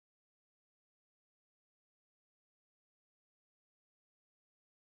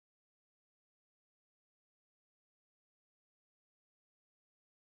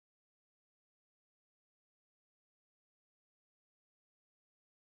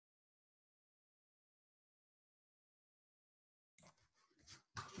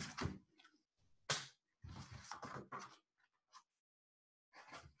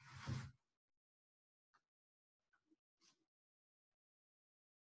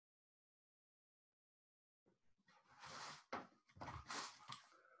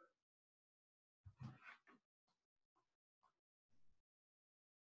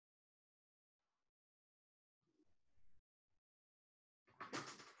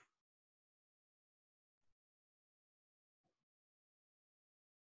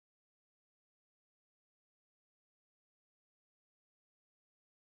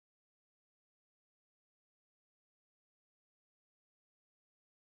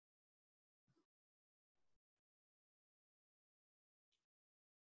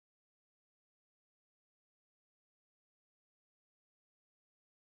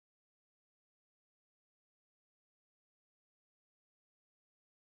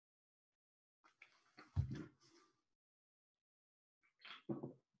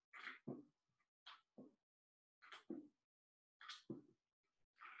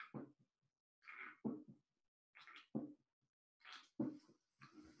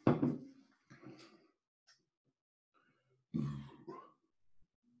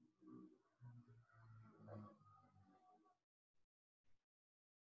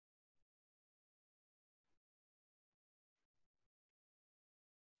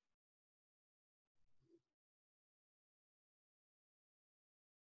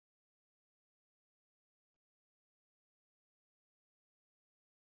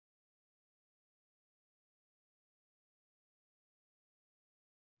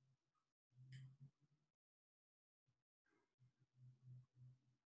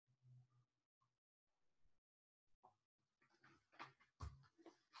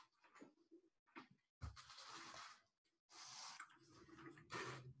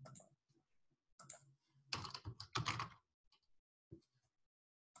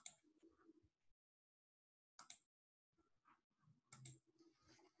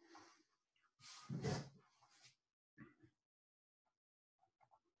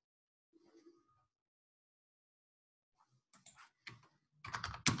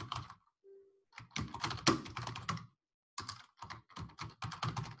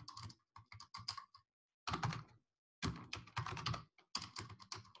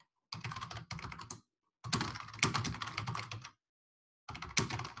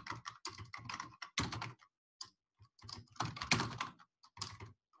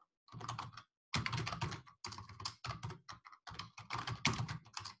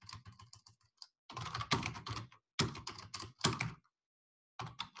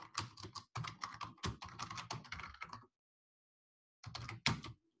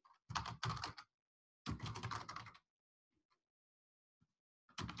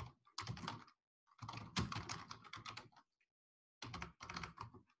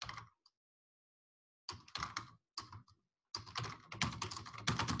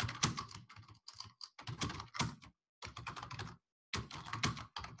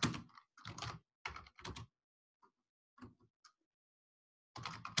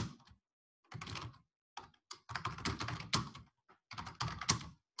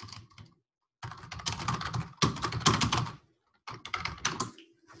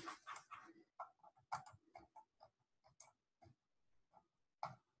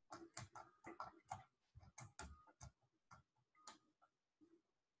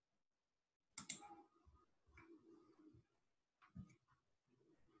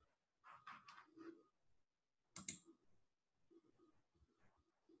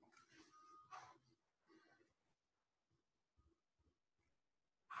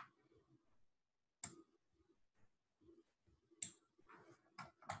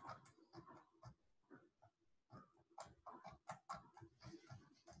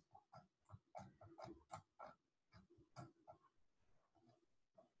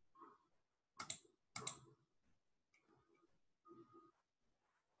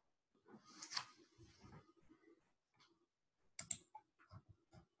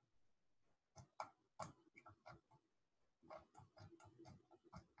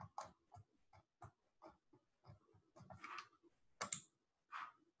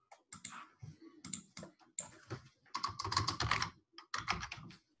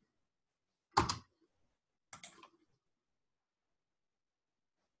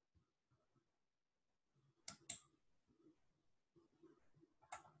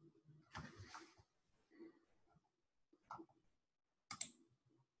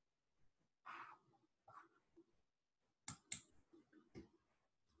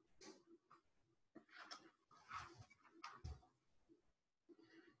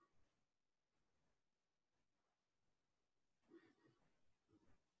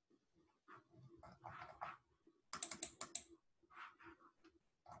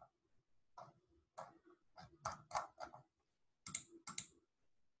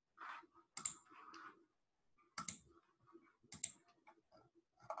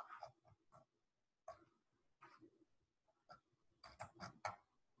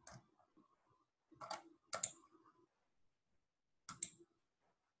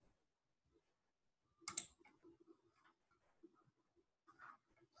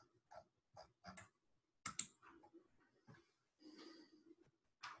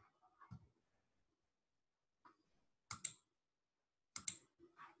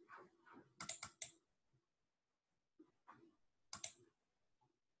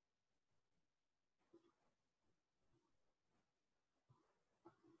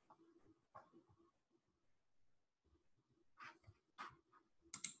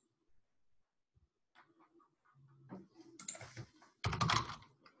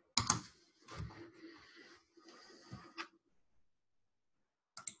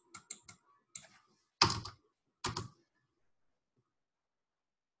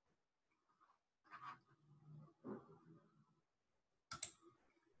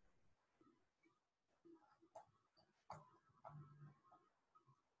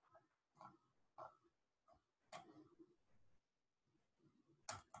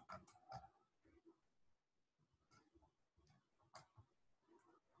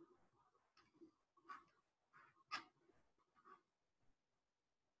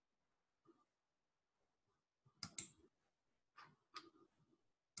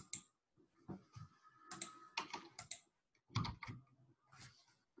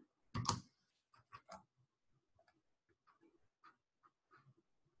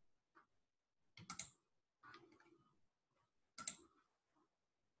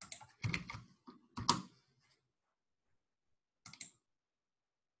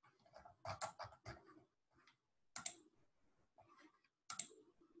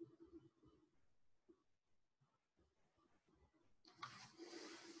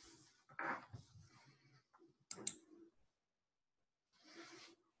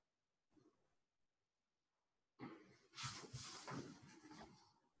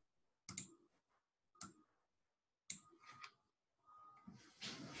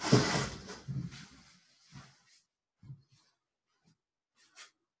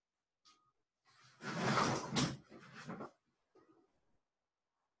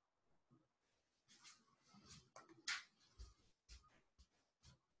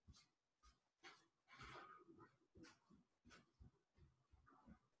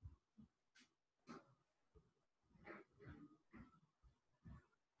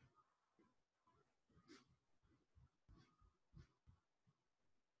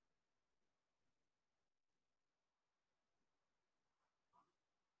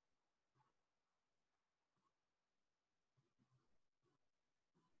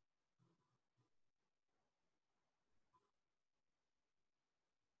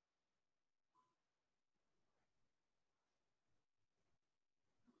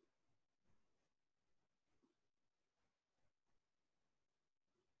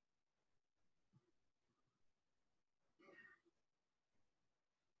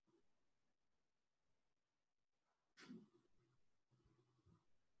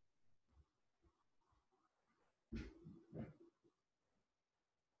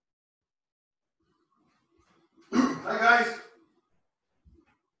Hi guys.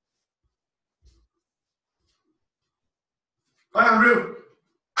 Hi Andrew.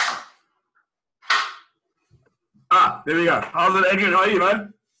 There we go. How's it, Adrian? How are you,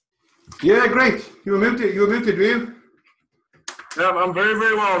 man? Yeah, great. You were muted, were you? Yeah, I'm very,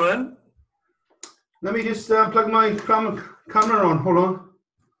 very well, man. Let me just plug my camera on. Hold on.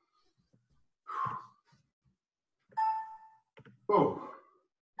 Oh.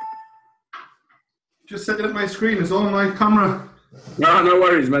 Just setting up my screen. It's on my camera. No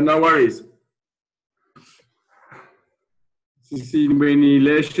worries, man. No worries. You see many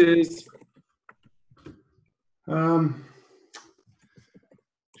lashes?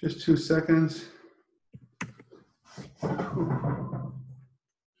 Just 2 seconds.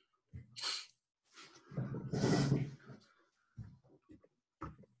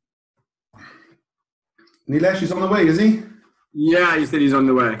 Nilesh is on the way, is he? Yeah, he said he's on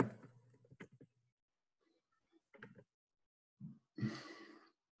the way.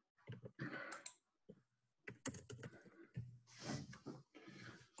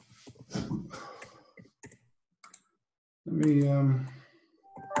 Let me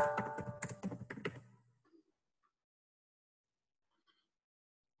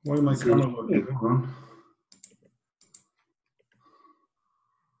why am I camera working? Hold on.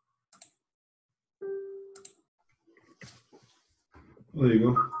 There you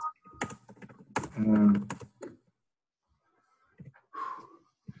go.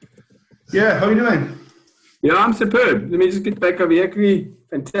 Yeah, how are you doing? Yeah, I'm superb. Let me just get back over here.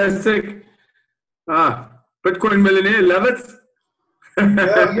 Fantastic. Bitcoin millionaire, love it.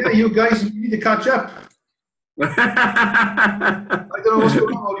 Yeah, you guys need to catch up. I don't know what's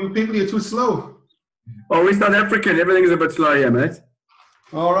going on. You people are too slow. Oh, we're South African. Everything is a bit slow here, mate.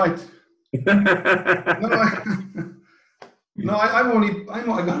 All right. I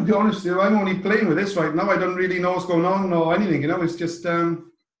gotta be honest with you, I'm only playing with this right now. I don't really know what's going on or anything, it's just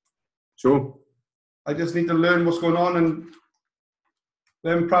Sure. I just need to learn what's going on and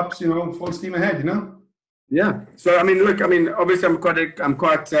then perhaps, full steam ahead, Yeah. So, obviously I'm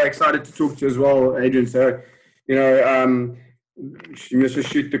quite excited to talk to you as well, Adrian. So, you must just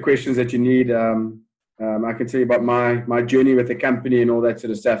shoot the questions that you need. I can tell you about my journey with the company and all that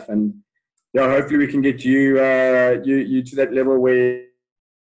sort of stuff. And yeah, hopefully we can get you to that level where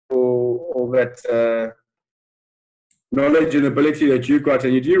all that knowledge and ability that you've got,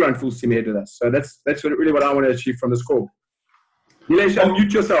 and you do run full steam ahead with us. So that's really what I want to achieve from this call. Nilesh,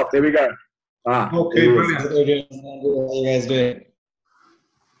 unmute yourself. There we go. Okay, brilliant. How are you guys doing?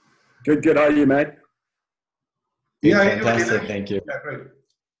 Good. How are you, mate? Yeah, fantastic. Thank you. Yeah, great.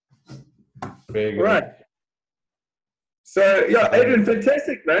 Very good. All right. So yeah, Adrian,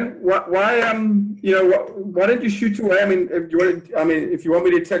 fantastic, man. Why don't you shoot away? If you want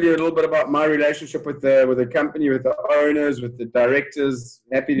me to tell you a little bit about my relationship with the company, with the owners, with the directors,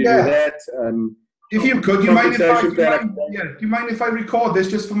 happy to do that. If you could, do you mind if I record this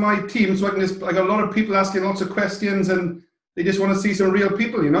just for my team, so I can I got a lot of people asking lots of questions and they just want to see some real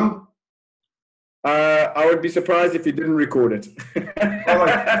people, I would be surprised if you didn't record it. All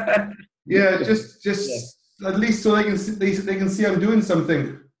right. Yeah, just at least so they can see I'm doing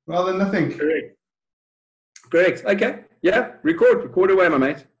something rather than nothing. Correct. Okay. Yeah. Record away, my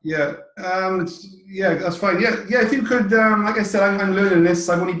mate. Yeah. Yeah, that's fine. Yeah. If you could, like I said, I'm learning this.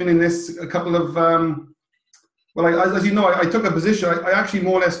 I've only been in this a couple of. As you know, I took a position. I actually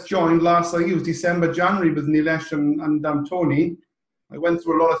more or less joined last. I think it was December, January with Nilesh and Tony. I went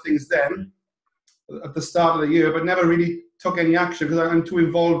through a lot of things then at the start of the year, but never really took any action because I'm too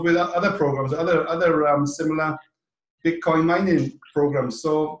involved with other programs, other similar Bitcoin mining programs.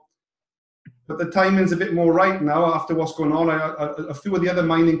 So, but the timing's a bit more right now after what's going on. A few of the other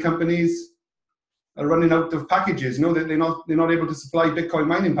mining companies are running out of packages. They're not able to supply Bitcoin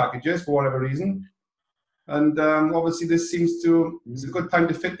mining packages for whatever reason. And obviously, it's a good time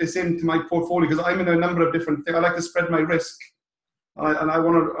to fit this into my portfolio because I'm in a number of different things. I like to spread my risk.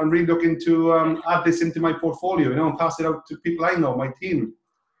 I'm really looking to add this into my portfolio, and pass it out to people I know, my team.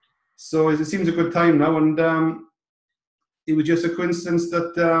 So it seems a good time now, and it was just a coincidence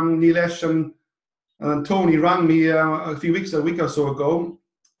that Nilesh and Tony rang me a week or so ago,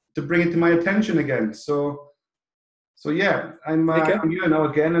 to bring it to my attention again. So yeah, I'm here now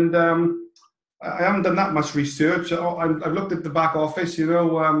again, and I haven't done that much research. I've looked at the back office,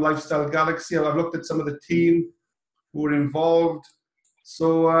 LifeStyle Galaxy. I've looked at some of the team who were involved.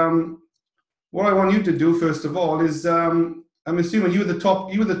 So what I want you to do first of all is, I'm assuming you were the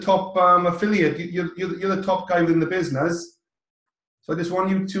top affiliate. You're the top guy within the business. So I just want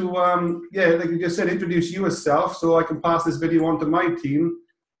you to, like you just said, introduce yourself so I can pass this video on to my team.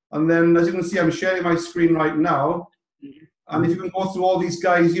 And then, as you can see, I'm sharing my screen right now. And if you can go through all these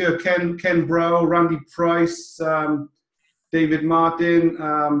guys here, Ken Brow, Randy Price, David Martin,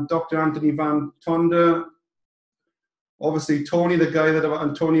 Dr. Anthony Van Tonder, obviously Tony, the guy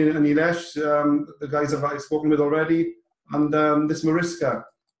and Tony and Nilesh, the guys I've spoken with already, and this Mariska.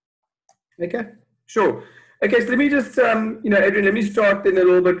 Okay, sure. Okay, so let me just, Adrian, let me start then a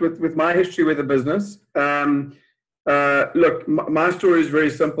little bit with my history with the business. Look, my story is very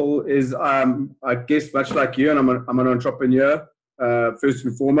simple. I guess much like you, and I'm an entrepreneur. First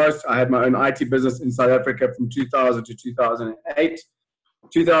and foremost, I had my own IT business in South Africa from 2000 to 2008.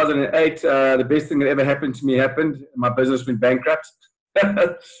 2008, the best thing that ever happened to me happened. My business went bankrupt.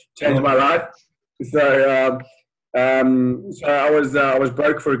 Changed my life. So I was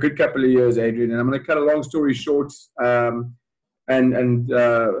broke for a good couple of years, Adrian. And I'm going to cut a long story short.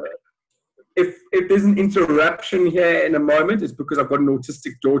 If there's an interruption here in a moment, it's because I've got an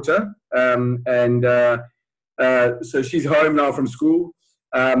autistic daughter, so she's home now from school.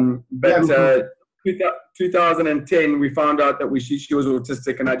 2010, we found out that she was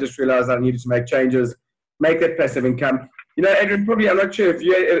autistic, and I just realized I needed to make changes, make that passive income. You know, Adrian, probably I'm not sure if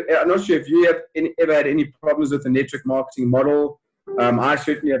you have ever had any problems with the network marketing model. I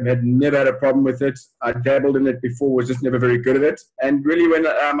certainly have never had a problem with it. I dabbled in it before, was just never very good at it. And really, when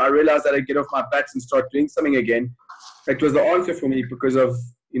I realized that I'd get off my butt and start doing something again, it was the answer for me because of,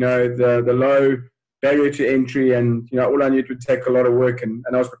 the low barrier to entry, and, all I knew would take a lot of work, and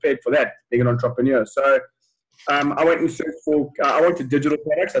I was prepared for that, being an entrepreneur. So I went and searched I wanted digital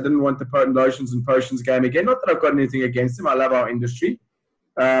products. I didn't want the lotions and potions game again. Not that I've got anything against them. I love our industry.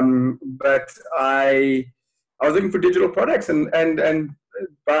 But I was looking for digital products, and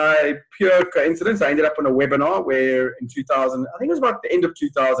by pure coincidence, I ended up on a webinar where in 2000, I think it was about the end of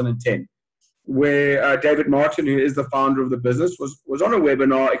 2010, where David Martin, who is the founder of the business, was on a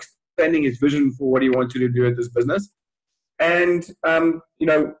webinar expanding his vision for what he wanted to do with this business. And,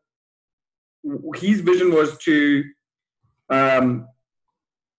 his vision was to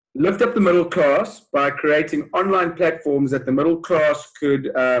lift up the middle class by creating online platforms that the middle class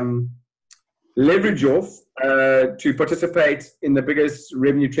could leverage off to participate in the biggest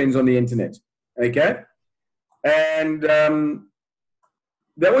revenue trends on the internet. Okay? And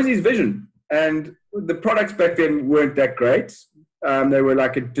that was his vision. And the products back then weren't that great. They were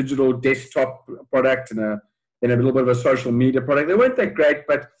like a digital desktop product and a little bit of a social media product. They weren't that great,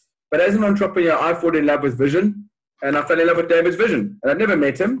 but as an entrepreneur, I fell in love with vision, and I fell in love with David's vision. And I'd never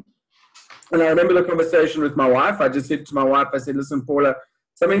met him. And I remember the conversation with my wife. I just said to my wife, I said, listen, Paula,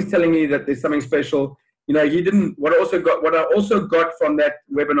 something's telling me that there's something special. He didn't, what I also got from that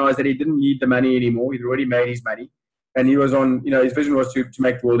webinar is that he didn't need the money anymore. He'd already made his money. And he was on, his vision was to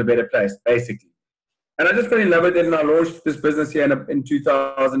make the world a better place, basically. And I just fell in love with it, and I launched this business here in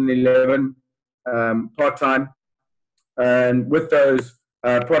 2011, part-time. And with those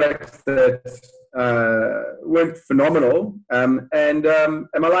products that weren't phenomenal, and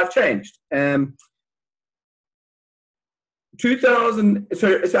my life changed. 2000.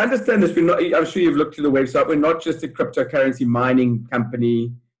 So understand this. I'm sure you've looked through the website. We're not just a cryptocurrency mining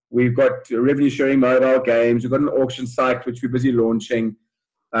company. We've got revenue sharing mobile games. We've got an auction site which we're busy launching.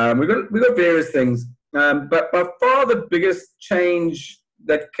 We've got various things. But by far the biggest change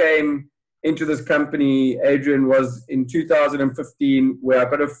that came into this company, Adrian, was in 2015, where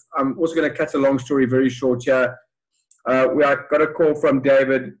I'm also going to cut a long story very short here, where I got a call from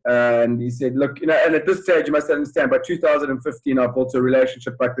David, and he said, look, and at this stage, you must understand, by 2015, I built a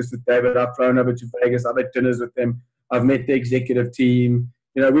relationship like this with David. I've flown over to Vegas. I've had dinners with him. I've met the executive team.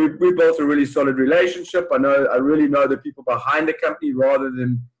 We built a really solid relationship. I really know the people behind the company rather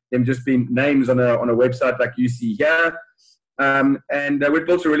than them just being names on a website like you see here. And we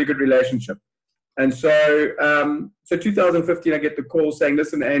built a really good relationship. And so 2015, I get the call saying,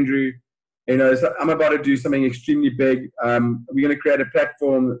 listen, Andrew, I'm about to do something extremely big. We're going to create a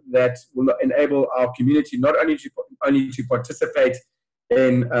platform that will enable our community not only to participate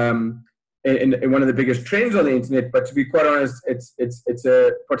in one of the biggest trends on the internet, but to be quite honest, it's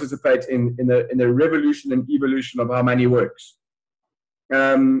a participate in the revolution and evolution of how money works.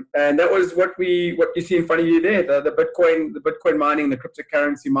 And that was what you see in front of you there, the Bitcoin mining, the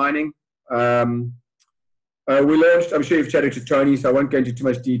cryptocurrency mining. We launched, I'm sure you've chatted to Tony, so I won't go into too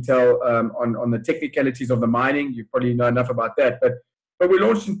much detail on the technicalities of the mining. You probably know enough about that. But we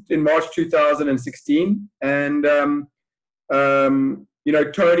launched in March 2016. And,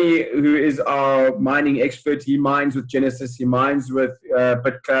 Tony, who is our mining expert, he mines with Genesis, he mines with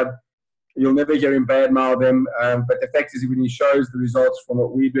BitClub. You'll never hear him badmouth them. But the fact is, when he shows the results from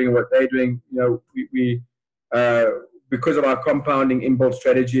what we're doing and what they're doing, we because of our compounding inbuilt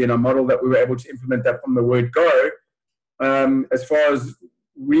strategy and our model that we were able to implement that from the word go, as far as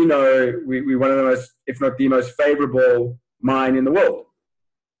we know, we're one of the most, if not the most favorable mine in the world.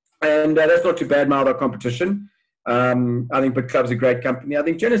 And that's not to badmouth our competition. I think BitClub's a great company. I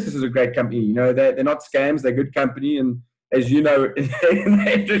think Genesis is a great company. You know, they're not scams. They're a good company. And as you know, in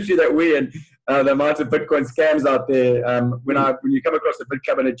the industry that we're in, the amount of Bitcoin scams out there, when you come across a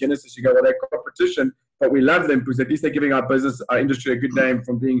BitClub and a Genesis, you go, well, they're competition, but we love them because at least they're giving our business, our industry, a good name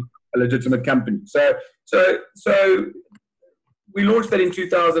from being a legitimate company. So we launched that in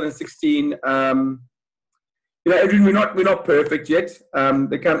 2016. You know, Adrian, we're not perfect yet.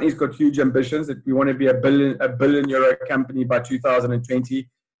 The company's got huge ambitions that we want to be a billion euro company by 2020.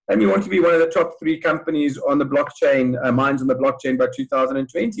 And we want to be one of the top 3 companies on the blockchain, mines on the blockchain by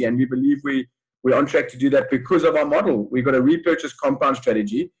 2020. And we believe we're on track to do that because of our model. We've got a repurchase compound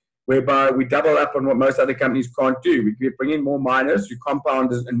strategy whereby we double up on what most other companies can't do. We bring in more miners who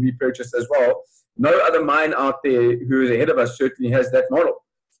compound and repurchase as well. No other mine out there who is ahead of us certainly has that model.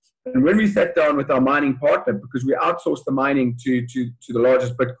 And when we sat down with our mining partner, because we outsourced the mining to the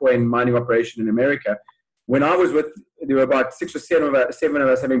largest Bitcoin mining operation in America, when I was there were about 6 or 7 of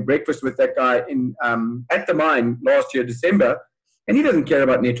us having breakfast with that guy at the mine last year, December, and he doesn't care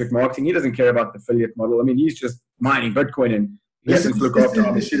about network marketing. He doesn't care about the affiliate model. I mean, he's just mining Bitcoin and he has to look after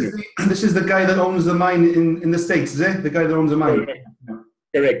our machinery. This is the guy that owns the mine in the States, is it? The guy that owns the mine.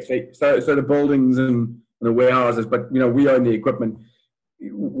 Correct. So the buildings and the warehouses, but you know, we own the equipment.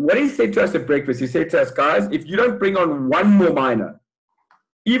 What he said to us at breakfast, he said to us, guys, if you don't bring on one more miner,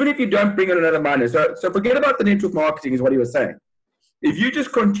 even if you don't bring on another miner, so forget about the network marketing is what he was saying. If you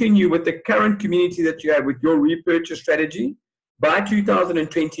just continue with the current community that you have with your repurchase strategy, by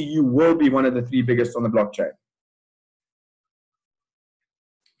 2020, you will be one of the 3 biggest on the blockchain.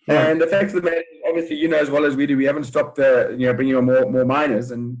 Yeah. And the fact of the matter is, obviously, you know as well as we do, we haven't stopped bringing on more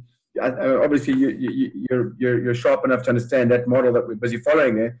miners. And obviously, you're sharp enough to understand that model that we're busy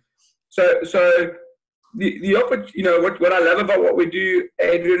following there. So the what I love about what we do,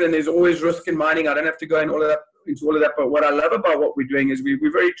 Adrian, and there's always risk in mining. I don't have to go into all of that. But what I love about what we're doing is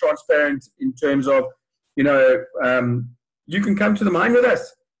we're very transparent in terms of, you can come to the mine with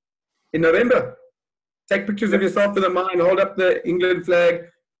us in November. Take pictures of yourself in the mine. Hold up the England flag.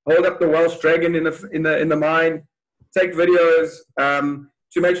 Hold up the Welsh dragon in the mine. Take videos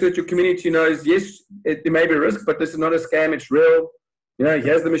to make sure that your community knows, yes, there may be a risk, but this is not a scam. It's real. You know,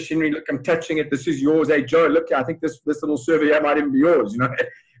 here's the machinery. Look, I'm touching it. This is yours. Hey, Joe, look, I think this little server here might even be yours, you know.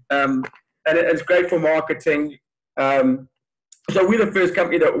 And it's great for marketing. So we're the first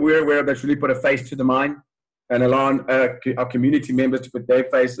company that we're aware of that's really put a face to the mine and allowing our community members to put their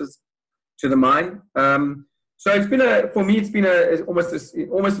faces to the mine. So it's been almost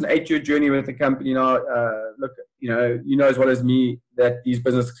an 8-year journey with the company now. Look, you know as well as me that these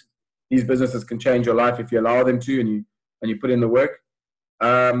businesses can change your life if you allow them to and you put in the work.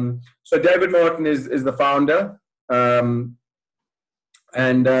 So David Martin is the founder,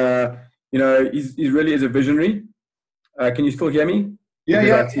 he really is a visionary. Can you still hear me?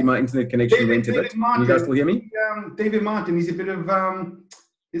 Yeah. I see my internet connection went a bit. Can you guys still hear me? David Martin, he's a bit of,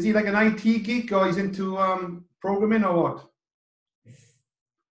 is he like an IT geek or he's into programming or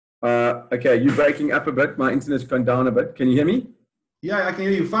what? Okay, you're breaking up a bit. My internet's gone down a bit. Can you hear me? Yeah, I can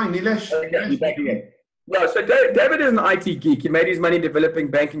hear you fine. Nilesh. Okay, you're back again. No, so David is an IT geek. He made his money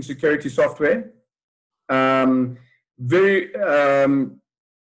developing banking security software. Very,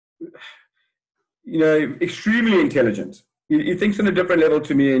 extremely intelligent. He thinks on a different level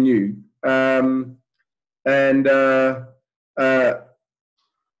to me and you.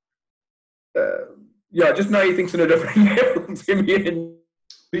 Just know he thinks on a different level to me and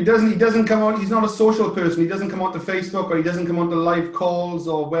he doesn't come out, he's not a social person. He doesn't come out to Facebook or he doesn't come out to live calls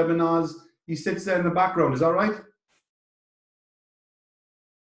or webinars. He sits there in the background. Is that right?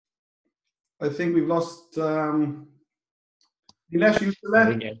 I think we've lost Nilesh, you still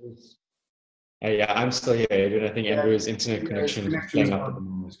there? Yeah, I'm still here, Adrian. I think Andrew's internet connection is playing up at the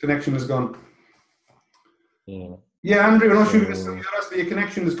moment. His connection is gone. Yeah, Andrew, I'm not sure if you hear us, but your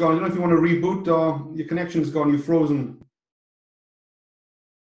connection is gone. I don't know if you want to reboot or your connection is gone. You're frozen.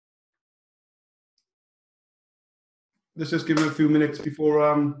 Let's just give him a few minutes before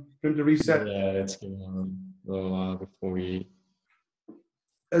for him to reset. Yeah, let's give him a little while before we...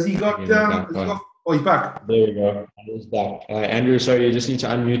 Has he got... Oh, he's back. There we go. Andrew's back. Andrew, sorry, you just need to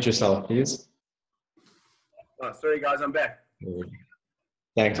unmute yourself, please. Oh, sorry, guys, I'm back.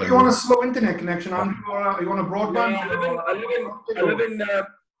 Thanks. So you want a slow internet connection, Andrew, or you want a broadband?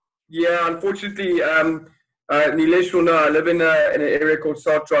 Unfortunately, Nilesh will know I live in an area called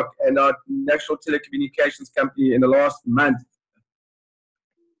Southrock, and our national telecommunications company in the last month.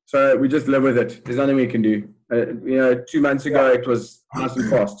 So we just live with it. There's nothing we can do. 2 months ago it was nice and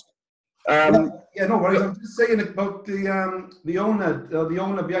fast. Yeah, no worries. I'm just saying about the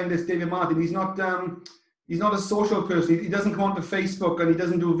owner behind this, David Martin. He's not a social person. He doesn't come onto Facebook and he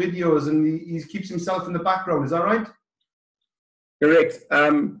doesn't do videos, and he keeps himself in the background. Is that right? Correct.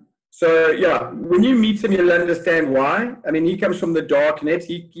 So yeah, when you meet him, you'll understand why. I mean, he comes from the dark net.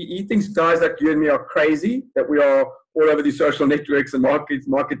 He thinks guys like you and me are crazy, that we are all over these social networks and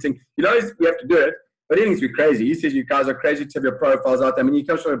marketing. He knows we have to do it, but he thinks we're crazy. He says you guys are crazy to have your profiles out there. I mean, he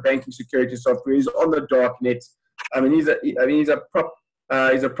comes from a banking security software. He's on the dark net. I mean, he's a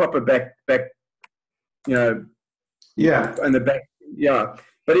proper back. Yeah. In the back. Yeah.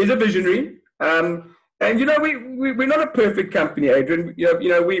 But he's a visionary. And we're not a perfect company, Adrian.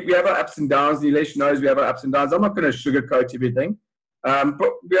 We have our ups and downs. The election knows we have our ups and downs. I'm not going to sugarcoat everything,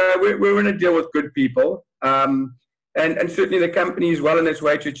 but we're going to deal with good people. And certainly the company is well on its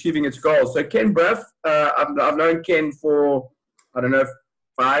way to achieving its goals. So Ken Bruff, I've known Ken for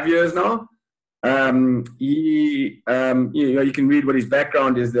 5 years now. You can read what his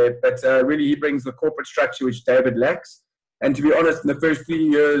background is there, but really he brings the corporate structure which David lacks. And to be honest, in the first 3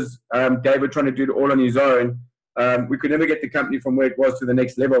 years, David trying to do it all on his own, we could never get the company from where it was to the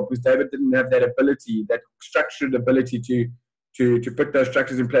next level because David didn't have that ability, that structured ability to put those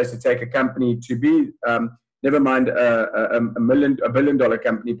structures in place to take a company to be, never mind a $1 billion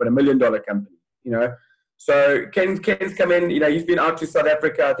company, but $1 million company, So Ken's come in, he's been out to South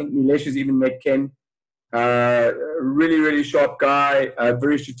Africa. I think Nilesh has even met Ken. Really, really sharp guy,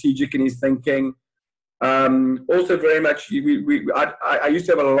 very strategic in his thinking. Also very much, I used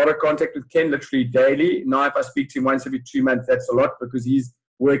to have a lot of contact with Ken literally daily. Now if I speak to him once every 2 months, that's a lot because he's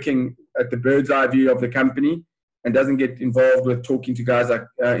working at the bird's eye view of the company and doesn't get involved with talking to guys like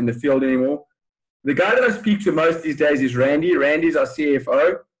in the field anymore. The guy that I speak to most these days is Randy. Randy's our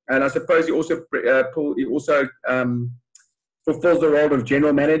CFO, and I suppose he also fulfills the role of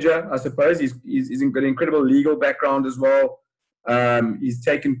general manager. I suppose he's got an incredible legal background as well. He's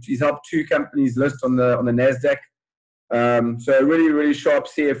helped 2 companies list on the NASDAQ. So a really, really sharp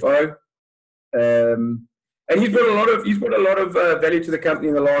CFO. And he's brought a lot of value to the company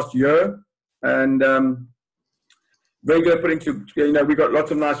in the last year. And very good at putting we've got lots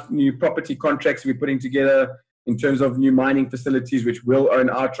of nice new property contracts we're putting together in terms of new mining facilities, which we'll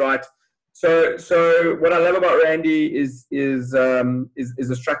own outright. So what I love about Randy is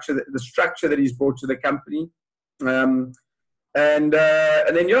the structure that he's brought to the company. And then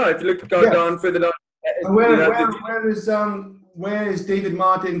if you look down further down, where is David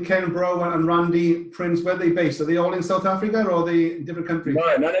Martin, Ken Bro, and Randy Prince? Where are they based? Are they all in South Africa, or are they in different countries?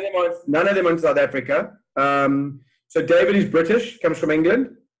 No, none of them are in South Africa. So David is British, comes from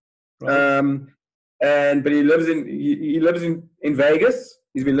England, right. But he lives in Vegas.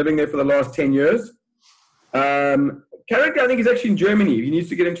 He's been living there for the last 10 years. Currently, I think he's actually in Germany. He needs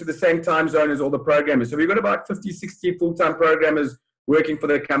to get into the same time zone as all the programmers. So we've got about 50, 60 full-time programmers working for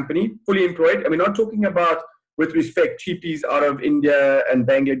the company, fully employed. And we're not talking about, with respect, cheapies out of India and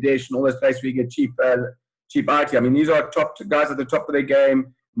Bangladesh and all those places where you get cheap IT. I mean, these are top guys at the top of their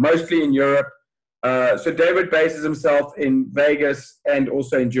game, mostly in Europe. So David bases himself in Vegas and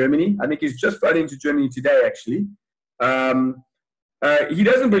also in Germany. I think he's just flown into Germany today, actually. He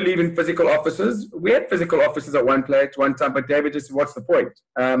doesn't believe in physical offices. We had physical offices at one time, but David just, what's the point?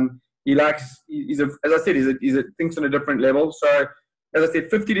 He thinks on a different level. So, as I said,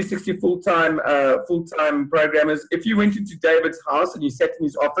 50 to 60 full-time programmers. If you went into David's house and you sat in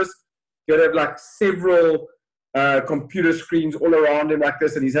his office, you'd have like several computer screens all around him like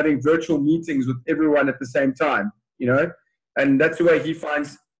this, and he's having virtual meetings with everyone at the same time, and that's the way he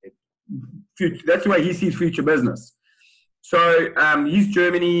finds that's the way he sees future business. So he's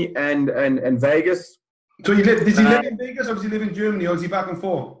Germany and Vegas. So does he live in Vegas, or does he live in Germany, or is he back and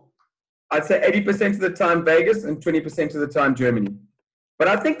forth? I'd say 80% of the time Vegas and 20% of the time Germany. But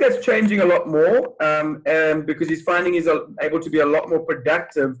I think that's changing a lot more because he's finding he's able to be a lot more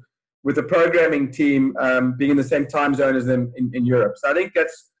productive with the programming team being in the same time zone as them in Europe. So I think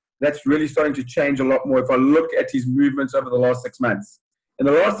that's really starting to change a lot more if I look at his movements over the last 6 months. In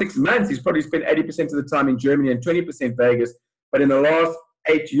the last 6 months, he's probably spent 80% of the time in Germany and 20% Vegas. But in the last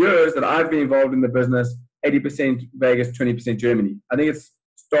 8 years that I've been involved in the business, 80% Vegas, 20% Germany. I think it's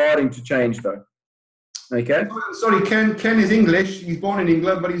starting to change though. Okay. Sorry, Ken is English. He's born in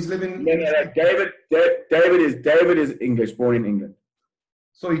England, but he's living. No. David is English, born in England.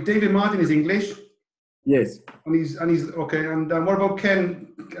 Sorry, David Martin is English. Yes. And he's okay. And what about Ken?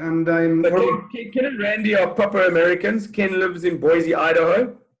 And Ken and Randy are proper Americans. Ken lives in Boise,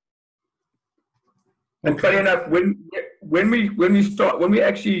 Idaho. And funny enough, when we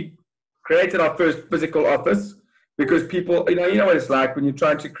actually created our first physical office because people, you know what it's like when you're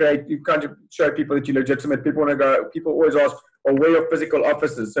trying to create, you can't show people that you're legitimate. People want to go, people always ask, well, where are your physical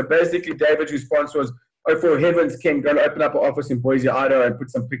offices? So basically David's response was, oh, for heaven's king, go and open up an office in Boise, Idaho and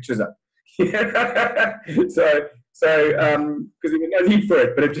put some pictures up. So because there was no need for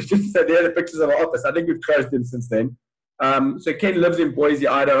it, but it just said there are the pictures of our office. I think we've closed them since then. So Ken lives in Boise,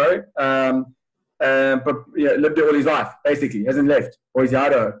 Idaho, but lived there all his life, basically, hasn't left Boise,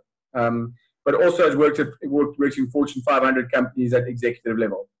 Idaho. But also has worked in Fortune 500 companies at executive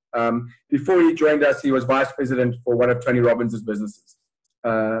level. Before he joined us, he was vice president for one of Tony Robbins' businesses.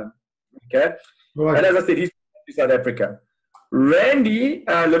 Okay, right. And as I said, he's in South Africa. Randy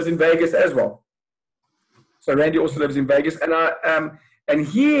lives in Vegas as well. So Randy also lives in Vegas, and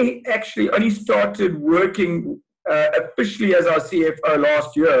he actually only started working officially as our CFO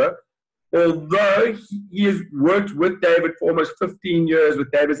last year. Although he has worked with David for almost 15 years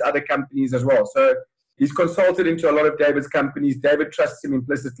with David's other companies as well. So he's consulted into a lot of David's companies. David trusts him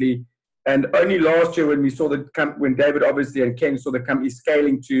implicitly. And only last year when we saw when David obviously and Ken saw the company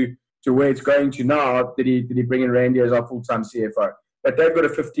scaling to where it's going to now, did he bring in Randy as our full-time CFO. But they've got a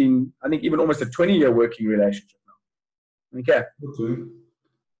 15, I think even almost a 20-year working relationship now. Okay.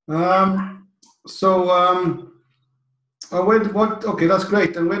 Okay, that's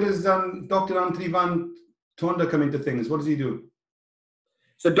great. And where does Dr. Anthony Van Tonda come into things? What does he do?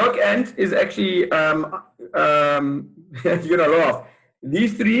 So Doc Ant is actually, you're going to laugh.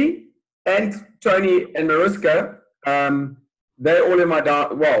 These three, Ant, Tony, and Mariska, they're all in my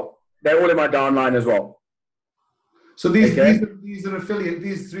downline as well. So these are affiliate.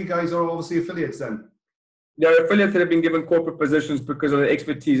 These three guys are obviously affiliates then. They're affiliates that have been given corporate positions because of the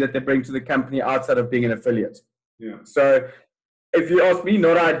expertise that they bring to the company outside of being an affiliate. Yeah. So if you ask me,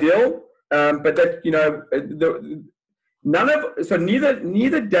 not ideal, but that,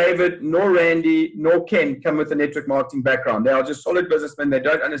 neither David nor Randy nor Ken come with a network marketing background. They are just solid businessmen. They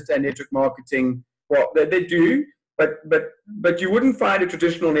don't understand network marketing. Well, they do, but you wouldn't find a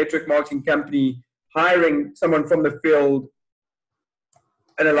traditional network marketing company hiring someone from the field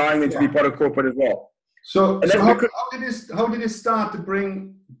and allowing them to be part of corporate as well. So how did it start to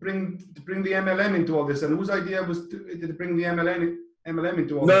bring the MLM into all this? And whose idea was to bring the MLM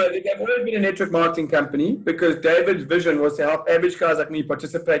into all this? No, they've always been a network marketing company because David's vision was to help average guys like me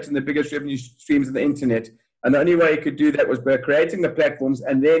participate in the biggest revenue streams of the internet. And the only way he could do that was by creating the platforms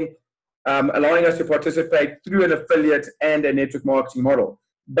and then allowing us to participate through an affiliate and a network marketing model.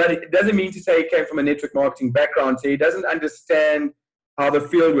 But it doesn't mean to say he came from a network marketing background, so he doesn't understand how the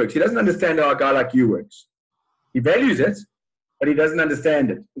field works. He doesn't understand how a guy like you works. He values it, but he doesn't understand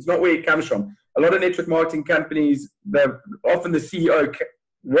it. It's not where it comes from. A lot of network marketing companies, often the CEO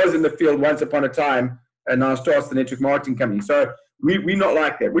was in the field once upon a time and now starts the network marketing company. So we're not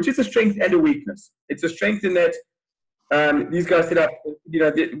like that, which is a strength and a weakness. It's a strength in that these guys set up,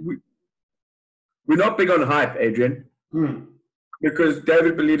 we're not big on hype, Adrian, because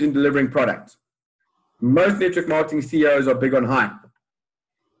David believes in delivering product. Most network marketing CEOs are big on hype.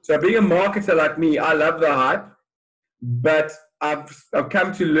 So being a marketer like me, I love the hype, but I've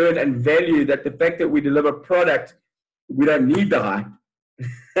come to learn and value that the fact that we deliver product, we don't need the hype,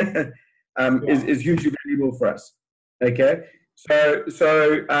 is hugely valuable for us. Okay, so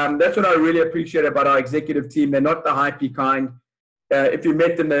that's what I really appreciate about our executive team. They're not the hypey kind. If you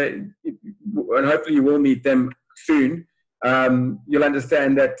met them, and hopefully you will meet them soon, you'll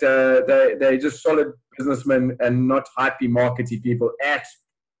understand that they're just solid businessmen and not hypey markety people at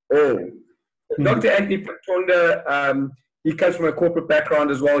all. Dr. Anthony Tonda, he comes from a corporate background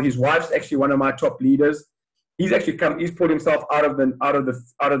as well. His wife's actually one of my top leaders. He's pulled himself out of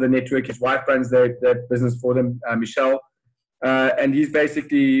the network. His wife runs their business for them, Michelle, and he's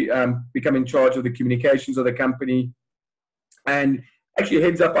basically become in charge of the communications of the company, and actually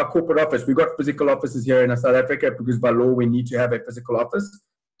heads up our corporate office. We've got physical offices here in South Africa because by law we need to have a physical office.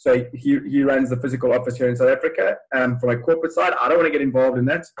 So he runs the physical office here in South Africa. From a corporate side, I don't want to get involved in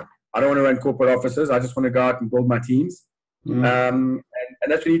that. I don't want to run corporate offices. I just want to go out and build my teams. And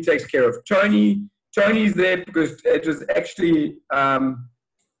that's what he takes care of. Tony's there because it was actually,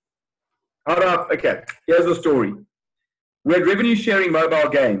 okay, here's the story. We had revenue sharing mobile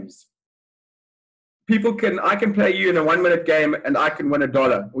games. I can play you in a 1-minute game and I can win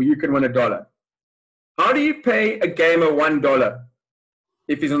 $1 or you can win $1. How do you pay a gamer $1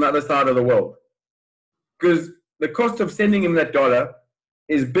 if he's on the other side of the world? Because the cost of sending him that $1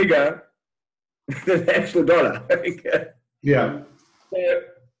 is bigger than the actual dollar. Yeah.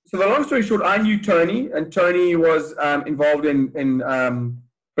 So the long story short, I knew Tony, and Tony was involved in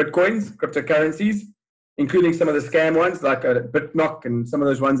Bitcoins, cryptocurrencies. including some of the scam ones like BitNock and some of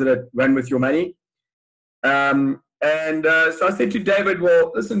those ones that run with your money. So I said to David,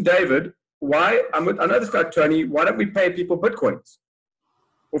 well, listen, David, I know this guy, Tony, why don't we pay people Bitcoins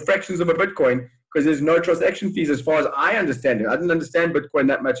or fractions of a Bitcoin? Because there's no transaction fees as far as I understand it. I didn't understand Bitcoin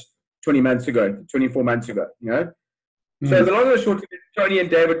that much 24 months ago, you know? So the long and the short of it, Tony and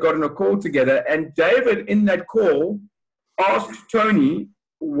David got on a call together, and David in that call asked Tony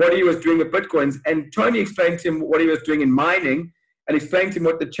what he was doing with Bitcoins, and Tony explained to him what he was doing in mining and explained to him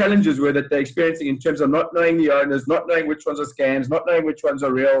what the challenges were that they're experiencing in terms of not knowing the owners, not knowing which ones are scams, not knowing which ones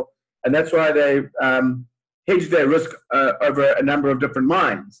are real, and that's why they hedged their risk over a number of different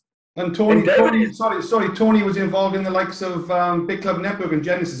mines. And Tony was involved in the likes of Big Club Network and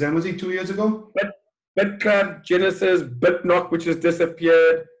Genesis, and was he 2 years ago? BitClub, Genesis, BitNock, which has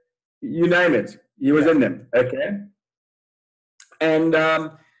disappeared, you name it. He was in them, okay? And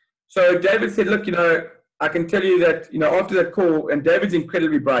so David said, look, you know, I can tell you that, you know, after that call, and David's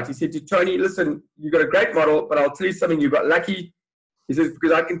incredibly bright, he said to Tony, listen, you've got a great model, but I'll tell you something, you got lucky. He says,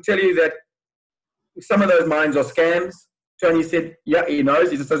 because I can tell you that some of those mines are scams. Tony said, yeah, he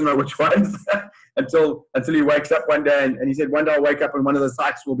knows, he just doesn't know which ones until he wakes up one day, and he said, one day I'll wake up and one of the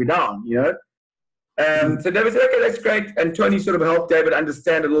sites will be down, you know? So David said, okay, that's great. And Tony sort of helped David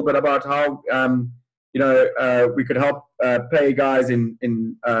understand a little bit about how, we could help pay guys in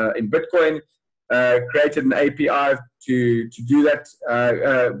Bitcoin, created an API to do that,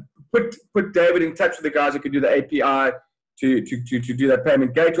 put David in touch with the guys who could do the API to do that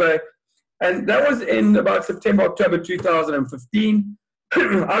payment gateway. And that was in about September, October 2015.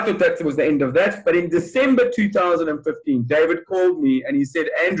 I thought that was the end of that. But in December 2015, David called me and he said,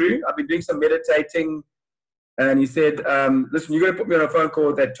 Andrew, I've been doing some meditating. And he said, listen, you're going to put me on a phone call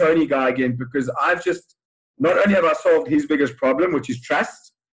with that Tony guy again, because not only have I solved his biggest problem, which is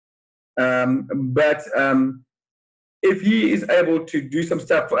trust, but if he is able to do some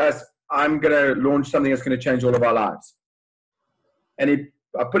stuff for us, I'm going to launch something that's going to change all of our lives. And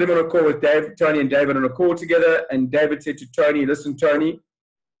I put him on a call with Tony and David on a call together, and David said to Tony, listen, Tony,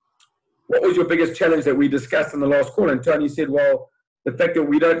 what was your biggest challenge that we discussed in the last call? And Tony said, well, the fact that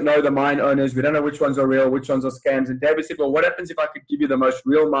we don't know the mine owners, we don't know which ones are real, which ones are scams. And David said, well, what happens if I could give you the most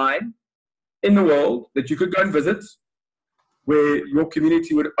real mine in the world that you could go and visit, where your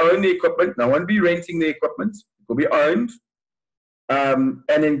community would own the equipment, no one be renting the equipment, it will be owned, and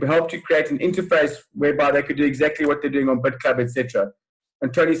then help to create an interface whereby they could do exactly what they're doing on BitClub, etc.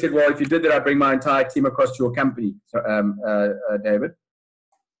 And Tony said, well, if you did that, I'd bring my entire team across to your company, David.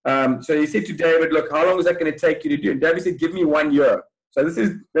 So he said to David, look, how long is that going to take you to do? And David said, give me 1 year. So this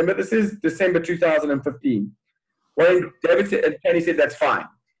is December 2015. Well, David said, and Tony said, that's fine.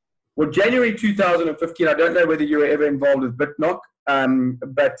 Well, January 2015, I don't know whether you were ever involved with BitNock,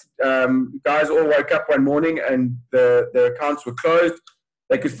 but guys all woke up one morning and their accounts were closed.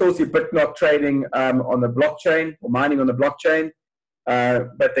 They could still see BitNock trading on the blockchain or mining on the blockchain.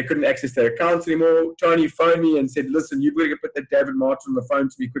 But they couldn't access their accounts anymore. Tony phoned me and said, listen, you've got to put that David Martin on the phone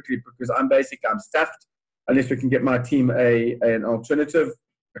to me quickly, because I'm stuffed unless we can get my team an alternative,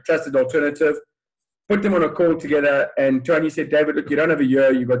 a trusted alternative. Put them on a call together, and Tony said, David, look, you don't have a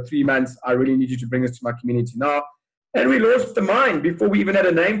year, you've got 3 months. I really need you to bring this to my community now. And we launched the mine before we even had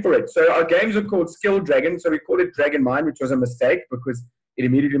a name for it. So our games are called Skill Dragon. So we called it Dragon Mine, which was a mistake because it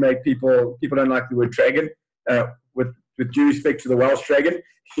immediately made people don't like the word dragon, with due respect to the Welsh dragon.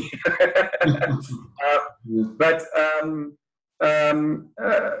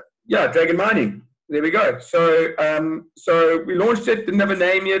 Dragon mining. There we go. So we launched it, didn't have a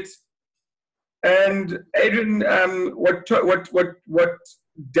name yet. And Adrian, what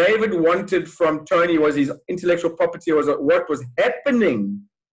David wanted from Tony was his intellectual property, was what was happening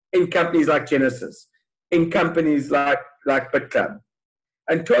in companies like Genesis, in companies like BitClub.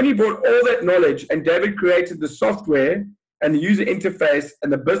 And Tony brought all that knowledge, and David created the software and the user interface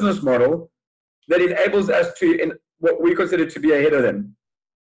and the business model that enables us to, in what we consider to be ahead of them.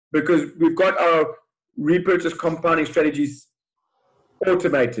 Because we've got our repurchase compounding strategies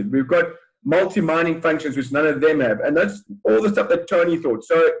automated. We've got multi-mining functions, which none of them have. And that's all the stuff that Tony thought.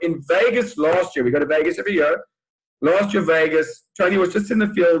 So in Vegas last year, we go to Vegas every year. Last year, Vegas, Tony was just in the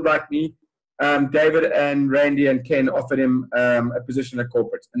field like me. David and Randy and Ken offered him a position at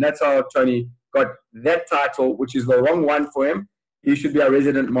corporate. And that's how Tony got that title, which is the wrong one for him. He should be our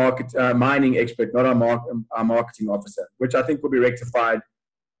resident mining expert, not our marketing officer, which I think will be rectified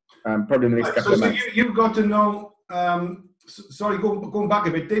probably in the next couple of months. So you got to know, going back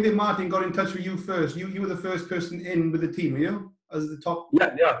a bit, David Martin got in touch with you first. You were the first person in with the team, are you? As the top?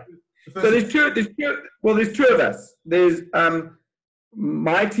 Yeah. So there's two of us. There's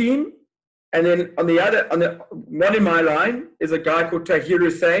my team, And then not in my line, is a guy called Tahir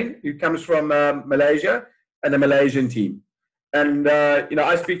Hussain, who comes from Malaysia, and the Malaysian team. And,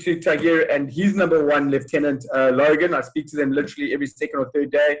 I speak to Tahir and his number one lieutenant, Logan. I speak to them literally every second or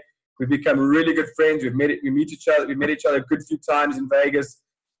third day. We've become really good friends. We met each other a good few times in Vegas.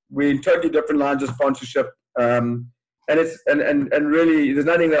 We're in totally different lines of sponsorship. And really, there's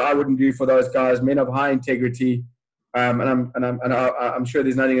nothing that I wouldn't do for those guys, men of high integrity. And I'm sure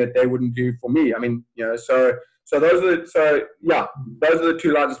there's nothing that they wouldn't do for me. I mean, so those are the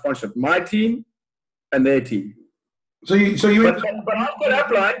two lines of sponsorship: my team and their team. But I've got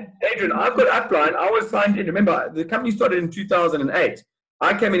upline, Adrian. I've got upline. I was signed in. Remember, the company started in 2008.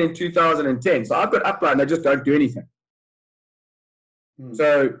 I came in 2010. So I've got upline. They just don't do anything.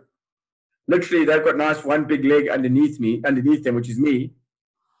 So literally, they've got nice one big leg underneath them, which is me.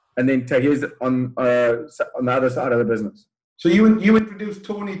 And then Tahir's on the other side of the business. So you introduced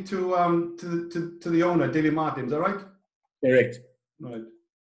Tony to the owner, David Martin, is that right? Correct. Right.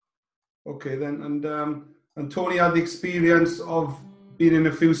 Okay then, and Tony had the experience of being in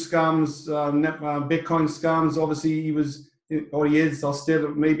a few scams, Bitcoin scams. Obviously, he is, or still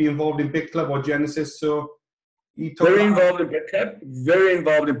maybe involved in BitClub or Genesis. So he took very involved in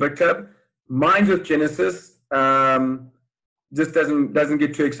BitClub. Mine's with Genesis. Just doesn't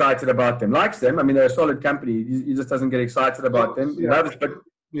get too excited about them. Likes them. I mean, they're a solid company. He just doesn't get excited about them. He loves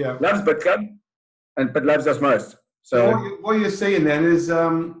BitClub, but loves us most. So what you're saying then is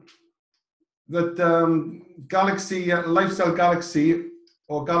that Galaxy, LifeStyle Galaxy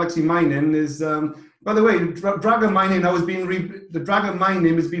or Galaxy Mining is. By the way, Dragon Mining now the Dragon Mine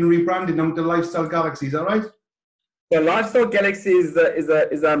name has been rebranded now to LifeStyle Galaxy. Is that right? So LifeStyle Galaxy is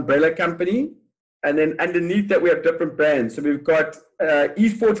the umbrella company. And then underneath that, we have different brands. So we've got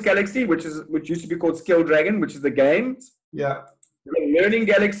Esports Galaxy, which used to be called Skill Dragon, which is the games. Yeah. Learning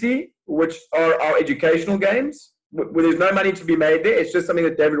Galaxy, which are our educational games, where there's no money to be made there. It's just something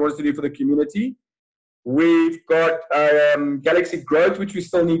that David wants to do for the community. We've got Galaxy Growth, which we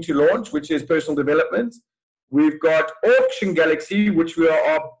still need to launch, which is personal development. We've got Auction Galaxy, which we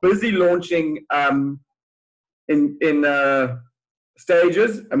are busy launching in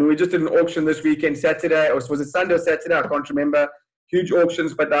stages. I mean, we just did an auction this weekend, Saturday, or was it Sunday or Saturday? I can't remember. Huge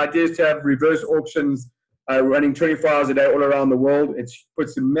auctions, but the idea is to have reverse auctions running 24 hours a day all around the world. It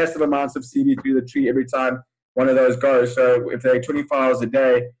puts massive amounts of CD through the tree every time one of those goes. So if they're 24 hours a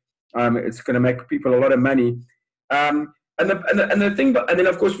day, it's going to make people a lot of money. And then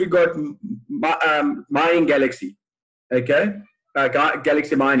of course we got Mining Galaxy, okay,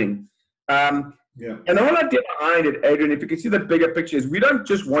 Galaxy Mining. And the whole idea behind it, Adrian, if you can see the bigger picture, is we don't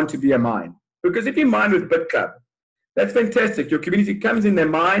just want to be a mine. Because if you mine with BitClub, that's fantastic. Your community comes in, they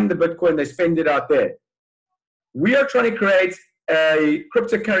mine the Bitcoin, they spend it out there. We are trying to create a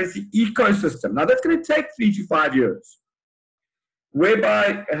cryptocurrency ecosystem. Now, that's going to take 3 to 5 years,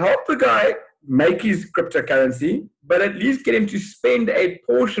 whereby help the guy make his cryptocurrency, but at least get him to spend a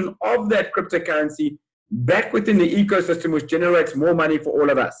portion of that cryptocurrency back within the ecosystem, which generates more money for all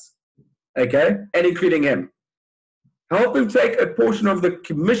of us. Okay, and including him. Help him take a portion of the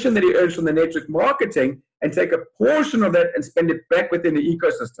commission that he earns from the network marketing and take a portion of that and spend it back within the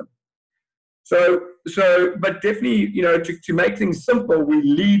ecosystem. So, but definitely, to make things simple, we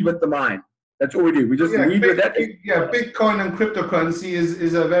lead with the mine. That's all we do. We just lead with that. Yeah, Bitcoin and cryptocurrency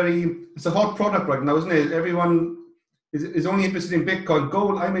is a hot product right now, isn't it? Everyone is only interested in Bitcoin.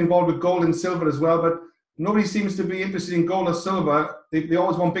 Gold, I'm involved with gold and silver as well, but nobody seems to be interested in gold or silver. They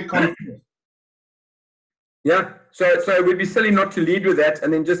always want Bitcoin. Yeah, so we'd be silly not to lead with that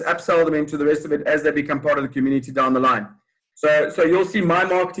and then just upsell them into the rest of it as they become part of the community down the line. So you'll see my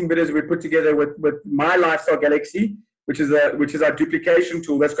marketing videos we put together with my LifeStyle Galaxy, which is our duplication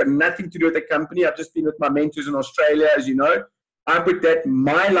tool. That's got nothing to do with the company. I've just been with my mentors in Australia, as you know. I put that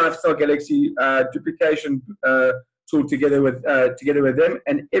my LifeStyle Galaxy duplication tool together with them,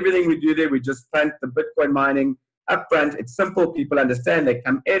 and everything we do there, we just plant the Bitcoin mining up front. It's simple. People understand. They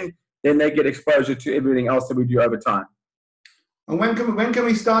come in, then they get exposure to everything else that we do over time. And when can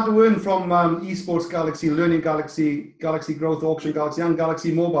we start to earn from Esports Galaxy, Learning Galaxy, Galaxy Growth, Auction Galaxy, and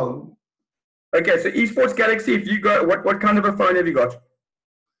Galaxy Mobile? Okay, so Esports Galaxy, if you got what kind of a phone have you got?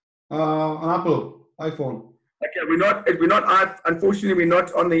 An Apple iPhone. Okay, we're not. Unfortunately, we're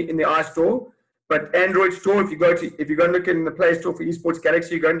not in the iStore, but Android store. If you go and look in the Play Store for Esports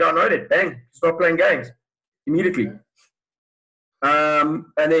Galaxy, you go and download it. Bang, start playing games immediately. And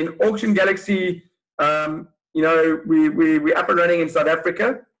then Auction Galaxy, we're up and running in South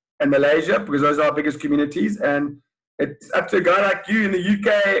Africa and Malaysia because those are our biggest communities. And it's up to a guy like you in the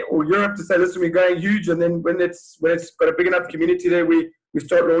UK or Europe to say, listen, we're going huge. And then when it's got a big enough community there, we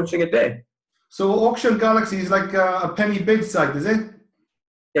start launching it there. So Auction Galaxy is like a penny bid site, is it?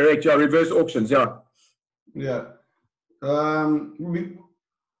 Correct, yeah, reverse auctions, yeah. Yeah.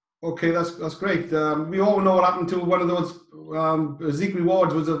 Okay, that's great. We all know what happened to one of those. Zeek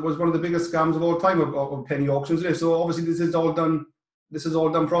Rewards was one of the biggest scams of all time of penny auctions. Isn't it? So obviously this is all done. This is all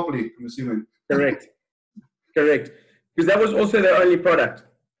done properly, I'm assuming. Correct. Correct. Because that was also their only product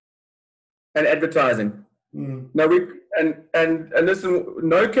and advertising. No, and listen,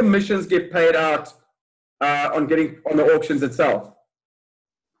 no commissions get paid out on the auctions itself.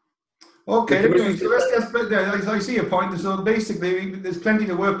 Okay, so I see your point. So basically, there's plenty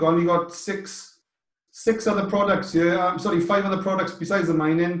to work on. You got six other products here. 5 other products besides the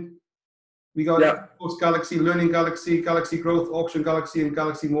mining. We got Post Galaxy, Learning Galaxy, Galaxy Growth, Auction Galaxy, and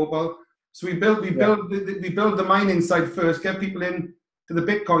Galaxy Mobile. So we build the mining side first, get people in to the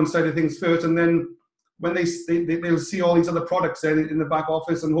Bitcoin side of things first, and then when they'll see all these other products in the back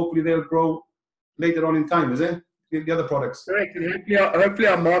office, and hopefully they'll grow later on in time. Is it the other products? Correct. And hopefully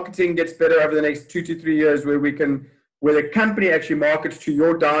our marketing gets better over the next 2 to 3 years, where the company actually markets to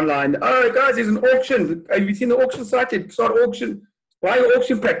your downline. Oh, guys, there's an auction. Have you seen the auction site? Start auction. Buy your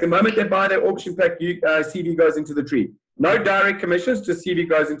auction pack. The moment they buy their auction pack, CV goes into the tree. No direct commissions, just CV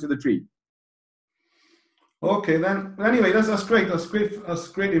goes into the tree. Okay, then. Anyway, that's great. That's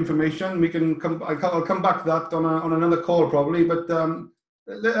great information. We can I'll come back to that on another call probably. But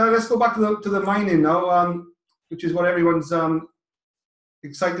let's go back to the mining now, which is what everyone's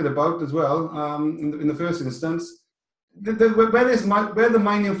excited about as well. In the first instance, where the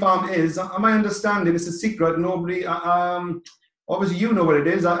mining farm is, my understanding, it's a secret. Nobody. Obviously, you know what it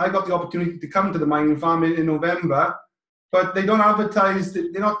is. I got the opportunity to come to the mining farm in November, but they don't advertise.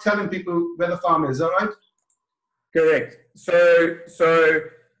 They're not telling people where the farm is. All right. Correct. So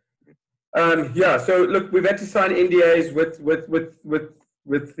look, we've had to sign NDAs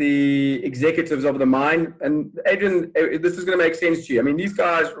with the executives of the mine. And Adrian, this is going to make sense to you. I mean, these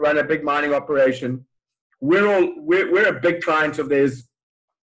guys run a big mining operation. We're a big client of theirs.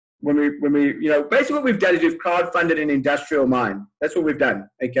 When we basically what we've done is we've crowdfunded an industrial mine. That's what we've done.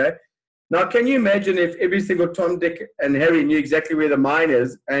 Okay. Now, can you imagine if every single Tom, Dick, and Harry knew exactly where the mine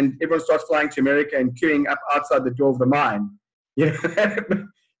is, and everyone starts flying to America and queuing up outside the door of the mine?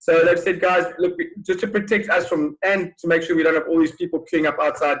 So they've said, guys, look, just to protect us and to make sure we don't have all these people queuing up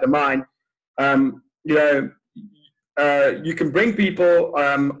outside the mine, you can bring people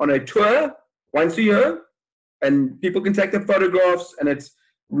on a tour once a year, and people can take their photographs, and it's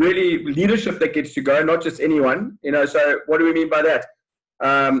really leadership that gets to go, not just anyone. So what do we mean by that?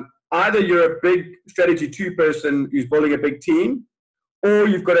 Either you're a big strategy 2 person who's building a big team, or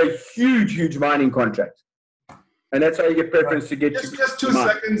you've got a huge mining contract. And that's how you get preference to get just 2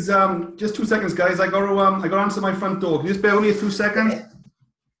 seconds. Just 2 seconds, guys. I got to answer my front door. Can you just bear with me 2 seconds?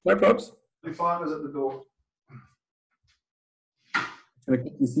 No problems. My father's at the door.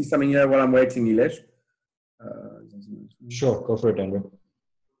 You see something here while I'm waiting, Nilesh? Sure, go for it, Andrew.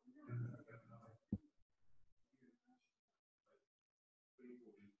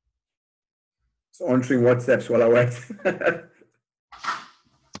 Answering WhatsApps while I wait.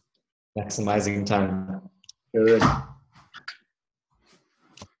 Maximizing time.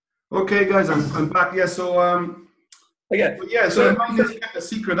 Okay, guys, I'm back. Yeah, so so mine is kept a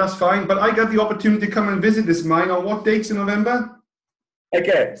secret. That's fine. But I got the opportunity to come and visit this mine on what dates in November?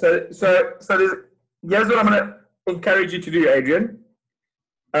 Okay, so here's what I'm going to encourage you to do, Adrian.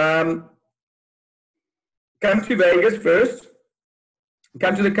 Come to Vegas first.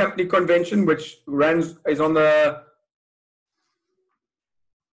 Come to the company convention, which is on the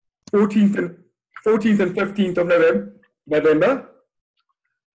 14th and 15th of November.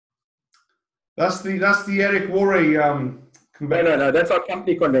 That's the Eric Worre convention. No, that's our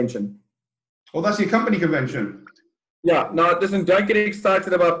company convention. Oh, that's your company convention. Yeah. Now, listen, don't get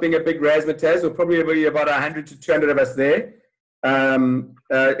excited about being a big razzmatazz. There'll probably be about 100 to 200 of us there.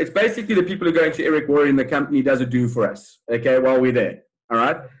 It's basically the people who are going to Eric Worre and the company does a do for us, okay, while we're there. All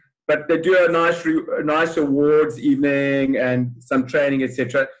right, but they do a nice awards evening and some training,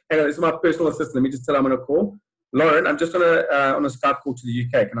 etc. Hang on, this is my personal assistant. Let me just tell her I'm on a call. Lauren, I'm just on a Skype call to the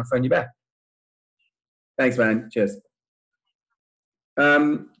UK. Can I phone you back? Thanks, man. Cheers.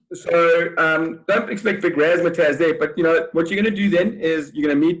 Don't expect big razzmatazz there, but what you're going to do then is you're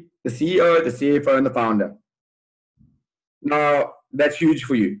going to meet the CEO, the CFO, and the founder. Now that's huge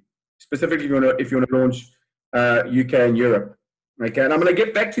for you, specifically if you want to launch UK and Europe. Okay, and I'm going to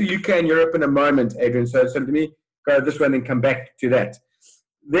get back to the UK and Europe in a moment, Adrian. So let me go this way and then come back to that.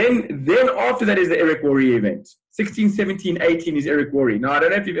 Then after that is the Eric Worre event. 16, 17, 18 is Eric Worre. Now, I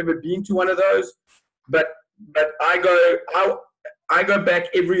don't know if you've ever been to one of those, but I I go back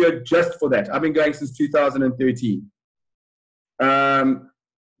every year just for that. I've been going since 2013.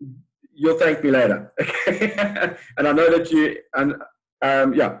 You'll thank me later. And I know that you, and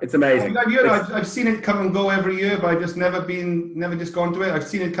yeah, it's amazing. I've seen it come and go every year, but I've just never just gone to it. I've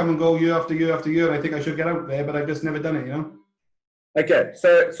seen it come and go year after year after year. And I think I should get out there, but I've just never done it, you know? Okay,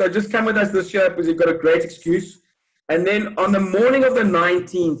 so just come with us this year because you've got a great excuse. And then on the morning of the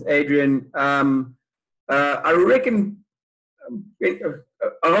 19th, Adrian, I reckon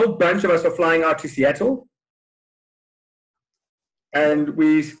a whole bunch of us are flying out to Seattle. And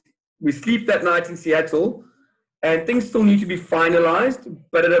we sleep that night in Seattle, and things still need to be finalized.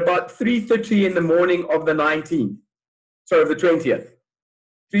 But at about 3:30 in the morning of the 19th, so of the 20th,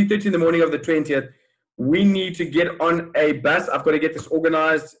 3:30 in the morning of the 20th, we need to get on a bus. I've got to get this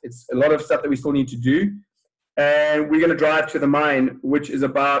organized. It's a lot of stuff that we still need to do. And we're going to drive to the mine, which is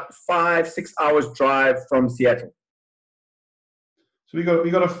about 5-6 hours drive from Seattle. So we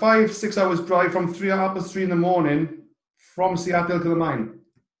got a 5-6 hours drive from 3 in the morning from Seattle to the mine.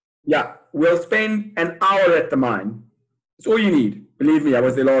 Yeah, we'll spend an hour at the mine. That's all you need. Believe me, I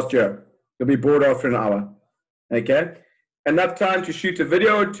was there last year. You'll be bored after an hour. Okay? Enough time to shoot a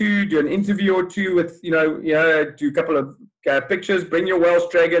video or two, do an interview or two with, do a couple of pictures, bring your Welsh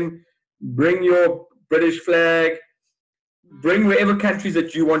dragon, bring your British flag, bring whatever countries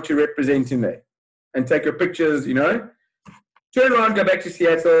that you want to represent in there and take your pictures, Turn around, go back to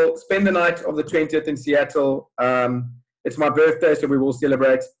Seattle, spend the night of the 20th in Seattle. It's my birthday, so we will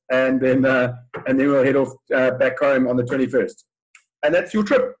celebrate, and then we'll head off back home on the 21st. And that's your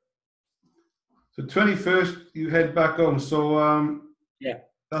trip. So 21st, you head back home. So yeah,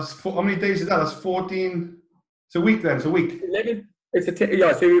 that's how many days is that? That's 14. It's a week then. It's a week. 11.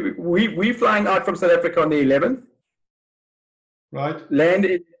 So we flying out from South Africa on the 11th. Right. Land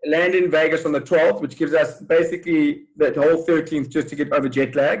in Vegas on the 12th, which gives us basically the whole 13th just to get over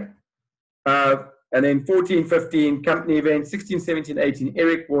jet lag. And then 14, 15, company event, 16, 17, 18,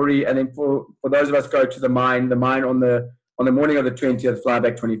 Eric Worre, and then for those of us go to the mine on the morning of the 20th, fly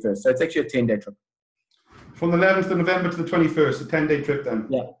back 21st. So it's actually a 10-day trip. From the 11th of November to the 21st, a 10-day trip then?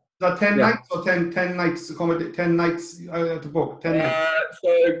 Yeah. Is that 10 nights or 10 nights, 10 nights to book? 10 nights?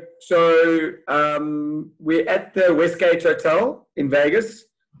 So we're at the Westgate Hotel in Vegas.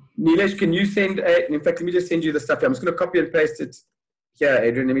 Nilesh, can you send in fact, let me just send you the stuff here. I'm just going to copy and paste it here,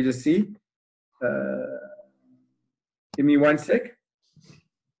 Adrian. Let me just see. Give me 1 sec.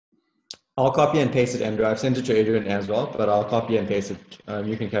 I'll copy and paste it, Andrew. I've sent it to Adrian as well, but I'll copy and paste it.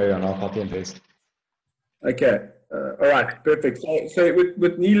 You can carry on. I'll copy and paste. Okay. All right. Perfect. So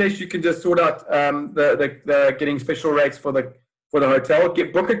with Nilesh, you can just sort out the getting special rates for the hotel.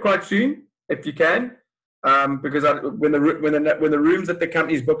 Book it quite soon if you can, because when the rooms that the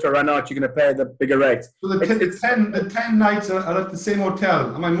company's booked are run out, you're going to pay the bigger rates. So the 10 nights are at the same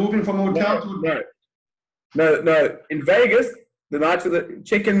hotel. Am I moving from hotel to? No. In Vegas, the night of the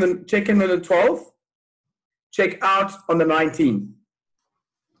check in on the 12th, check out on the 19th.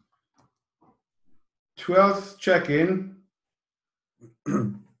 12th check in,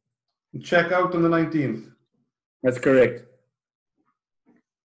 check out on the 19th. That's correct.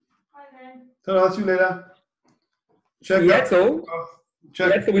 So I'll see you later. Seattle,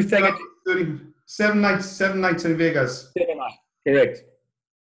 we staying at 7 nights in Vegas. 7 nights, correct.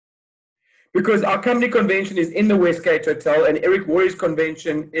 Because our company convention is in the Westgate Hotel, and Eric Worre's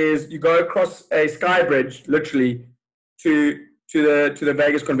convention is you go across a sky bridge, literally, to the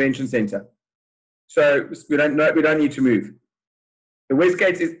Vegas Convention Center. So we don't need to move. The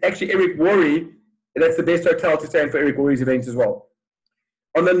Westgate is actually Eric Worre. That's the best hotel to stay in for Eric Worre's events as well.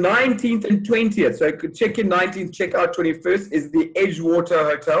 On the 19th and 20th, so check in 19th, check out 21st, is the Edgewater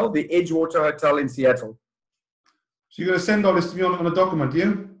Hotel, the Edgewater Hotel in Seattle. So you're going to send all this to me on a document, do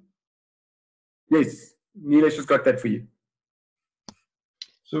you? Yes, Nilesh has got that for you.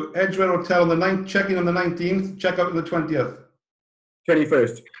 So Edgewater Hotel on the 9th, check in on the 19th, check out on the 20th.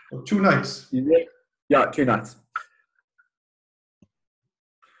 21st. So 2 nights. Yeah, 2 nights.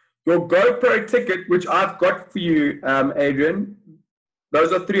 Your GoPro ticket, which I've got for you, Adrian,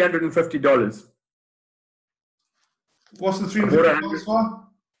 those are $350. What's the $350 for?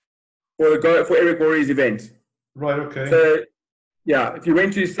 For Eric Worre's event. Right, okay. So, yeah, if you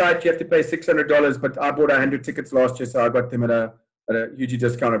went to his site, you have to pay $600, but I bought 100 tickets last year, so I got them at a hugely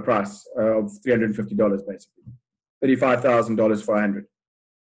discounted price of $350, basically. $35,000 for 100.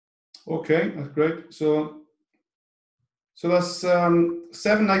 Okay, that's great. So that's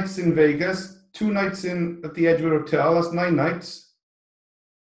 7 nights in Vegas, 2 nights at the Edgewater Hotel. That's 9 nights.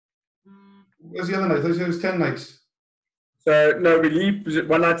 Where's the other night? It was 10 nights. So no, we leave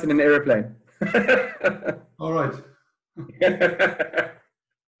 1 night in an airplane. All right. Right.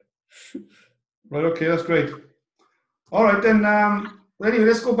 Okay, that's great. All right then. Anyway,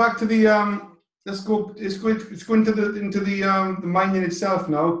 let's go back to the let's go into the mining itself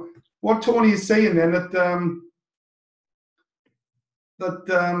now. What Tony is saying then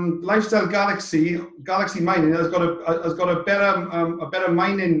that Lifestyle Galaxy Mining has got a better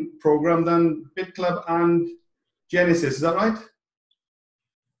mining program than BitClub and Genesis. Is that right?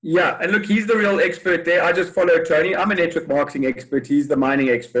 Yeah, and look, he's the real expert there. I just follow Tony. I'm a network marketing expert. He's the mining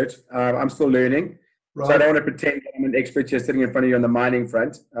expert. I'm still learning. Right. So I don't want to pretend that I'm an expert here sitting in front of you on the mining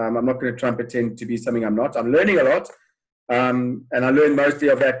front. I'm not going to try and pretend to be something I'm not. I'm learning a lot. And I learned mostly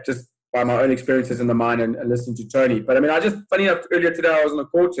of that just by my own experiences in the mine and listening to Tony. But I mean, funny enough, earlier today I was on a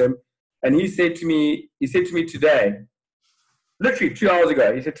call to him, and he said to me today, literally 2 hours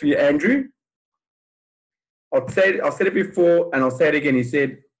ago, he said to me, Andrew, I've said it before and I'll say it again. He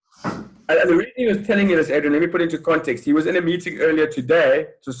said, and the reason he was telling me this, Adrian, let me put it into context. He was in a meeting earlier today.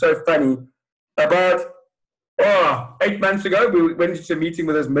 It was so funny. About 8 months ago, we went into a meeting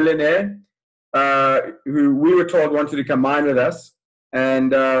with this millionaire who we were told wanted to come mine with us.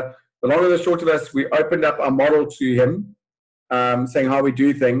 And the long and the short of us, we opened up our model to him, saying how we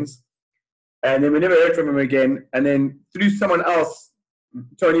do things. And then we never heard from him again. And then through someone else,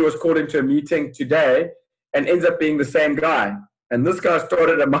 Tony was called into a meeting today and ends up being the same guy. And this guy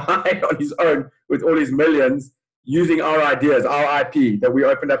started a mine on his own with all his millions using our ideas, our IP that we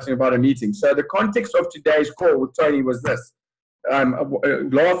opened up about a meeting. So the context of today's call with Tony was this.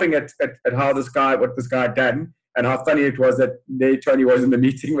 Laughing at what this guy had done and how funny it was that Tony was in the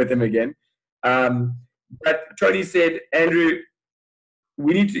meeting with him again. But Tony said, Andrew,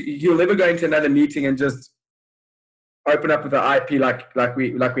 he'll never go into another meeting and just open up with the IP like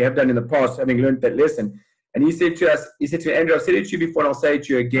we have done in the past, having learned that lesson. And he said to me, Andrew, I've said it to you before and I'll say it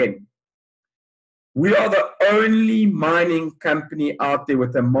to you again. We are the only mining company out there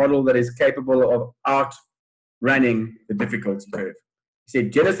with a model that is capable of outrunning the difficulty curve. He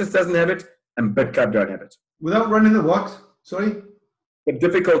said Genesis doesn't have it and BitClub don't have it. Without running the what? Sorry? The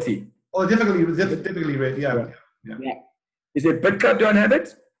difficulty. Oh, difficulty rate, yeah. He said BitClub don't have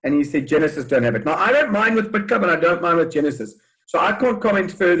it and he said Genesis don't have it. Now, I don't mine with BitClub and I don't mine with Genesis. So I can't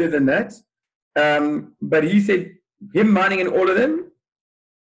comment further than that. But he said him mining in all of them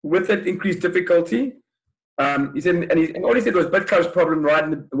with that increased difficulty. He said, and all he said was BitClub's problem, right?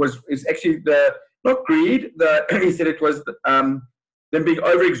 Is actually not greed. He said it was them being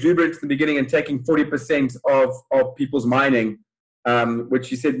over exuberant in the beginning and taking 40% of people's mining, which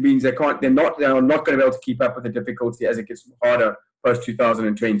he said means they're not going to be able to keep up with the difficulty as it gets harder post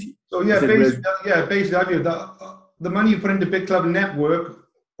 2020. So basically, the money you put into BitClub network,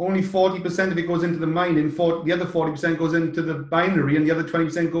 only 40% of it goes into the mining, the other 40% goes into the binary, and the other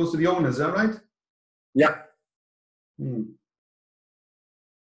 20% goes to the owners. Is that right? Yeah.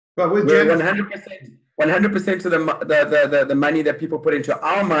 But with 100% of the money that people put into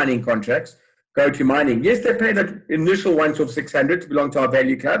our mining contracts go to mining. Yes, they pay the initial once off 600 to belong to our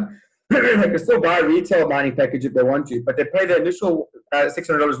value club. They can still buy a retail mining package if they want to, but they pay the initial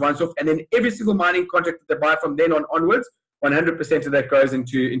 $600 once off, and then every single mining contract that they buy from then onwards, 100% of that goes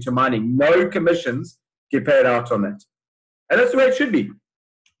into mining. No commissions get paid out on that. And that's the way it should be.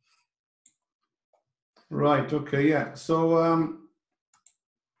 Right, okay, yeah. So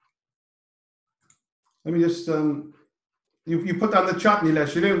let me just, you put that in the chat,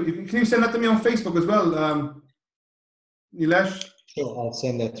 Nilesh. Can you send that to me on Facebook as well, Nilesh? Sure, I'll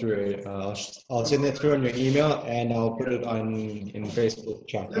send that through. I'll send that through on your email, and I'll put it in Facebook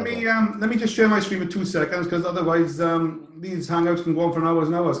chat. Let me just share my screen for 2 seconds, because otherwise these hangouts can go on for hours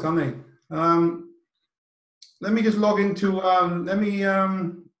and hours, can't they? Let me just log into.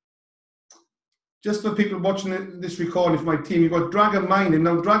 Just for people watching this recording for my team, you've got Dragon Mining.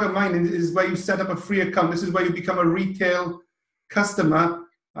 Now, Dragon Mining is where you set up a free account. This is where you become a retail customer,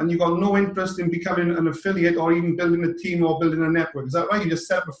 and you've got no interest in becoming an affiliate or even building a team or building a network. Is that right? You just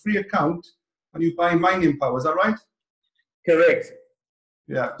set up a free account and you buy mining power. Is that right? Correct.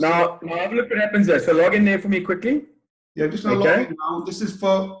 Yeah. Now have a look what happens there. So log in there for me quickly. Yeah, just going to log in now. This is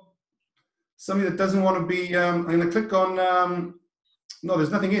for somebody that doesn't want to be. I'm going to click on. No,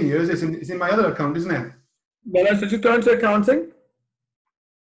 there's nothing in here. It's in my other account, isn't it? Well, so just go into accounting.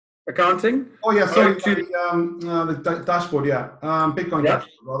 Accounting. Oh yeah, sorry. The dashboard, yeah. Bitcoin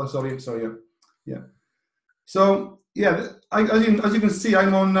dashboard, rather. Sorry, yeah. So yeah, as you can see,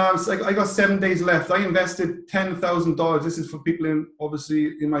 I'm on. I got 7 days left. I invested $10,000. This is for people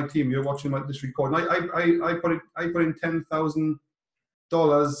obviously in my team. You're watching this recording. I put in $10,000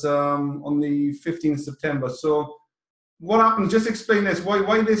 on the 15th of September. So what happens? Just explain this.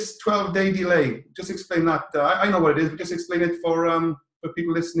 Why this 12-day delay? Just explain that. I know what it is, but just explain it for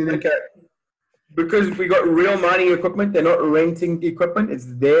people listening. Okay. Because we got real mining equipment, they're not renting equipment; it's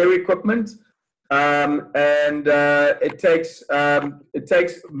their equipment, and it takes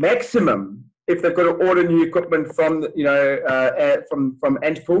maximum if they've got to order new equipment from from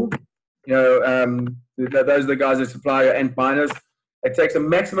Antpool. Those are the guys that supply your Ant miners. It takes a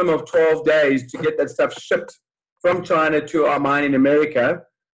maximum of 12 days to get that stuff shipped from China to our mine in America.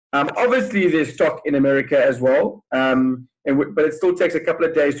 Obviously, there's stock in America as well, but it still takes a couple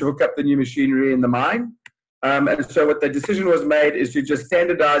of days to hook up the new machinery in the mine. And so what the decision was made is to just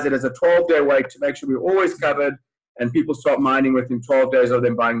standardize it as a 12-day wait to make sure we're always covered and people start mining within 12 days of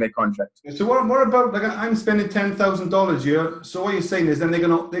them buying their contract. So what about, like, I'm spending $10,000 a year. So what you're saying is then they're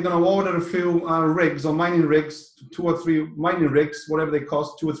gonna order a few rigs or mining rigs, 2 or 3 mining rigs, whatever they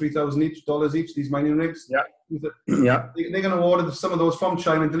cost, $2,000 or $3,000 each. These mining rigs. Yeah. Yeah. They're gonna order some of those from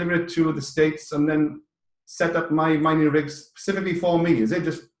China and deliver it to the States, and then set up my mining rigs specifically for me. Is it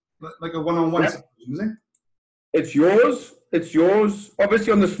just like a one-on-one situation? Is it? It's yours. It's yours.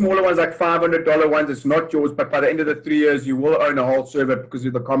 Obviously, on the smaller ones, like $500 ones, it's not yours. But by the end of the 3 years, you will own a whole server because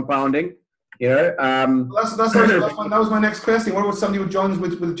of the compounding. That was my next question. What about somebody who joins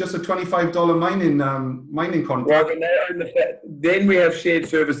with just a $25 mining contract? Well, then we have shared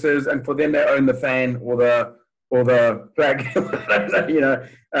services, and for them, they own the fan or the plug.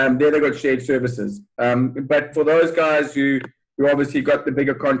 Then they got shared services. But for those guys who obviously got the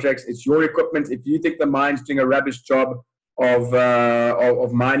bigger contracts, it's your equipment. If you think the mine's doing a rubbish job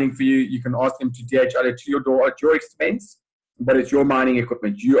of mining for you, you can ask them to DHL it to your door at your expense, but it's your mining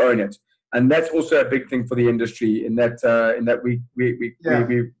equipment. You own it. And that's also a big thing for the industry in that we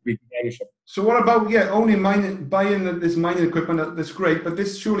manage it. So what about only buying this mining equipment? That's great, but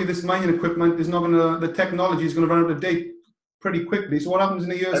surely this mining equipment is not the technology is gonna run out of date pretty quickly. So what happens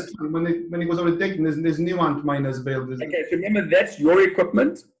in a year's time when it goes out of date and there's new Ant miners available? Okay, so remember that's your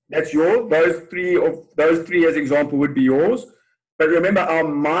equipment. That's yours. Those three as example would be yours. But remember, our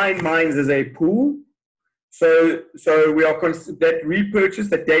mines as a pool. So we are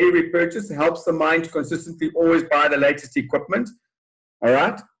that daily repurchase helps the mine to consistently always buy the latest equipment. All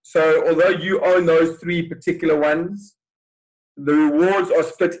right. So although you own those 3 particular ones, the rewards are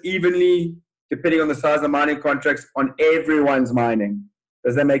split evenly depending on the size of the mining contracts on everyone's mining.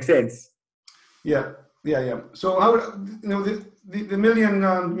 Does that make sense? Yeah. So how the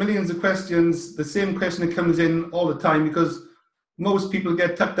millions of questions, the same question that comes in all the time, because most people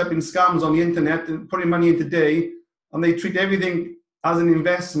get tucked up in scams on the internet and putting money in today, and they treat everything as an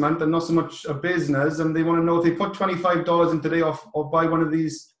investment and not so much a business. And they want to know if they put $25 in today or buy one of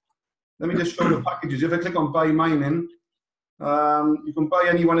these. Let me just show the packages. If I click on buy mining, you can buy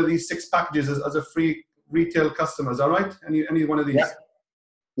any one of these 6 packages as a free retail customers. All right, any one of these.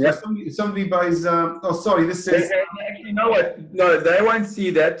 Yeah. So somebody buys. This is. You know what? No, they won't see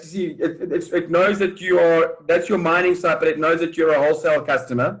that. See, it knows that that's your mining site, but it knows that you're a wholesale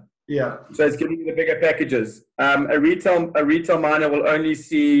customer. Yeah. So it's giving you the bigger packages. A retail miner will only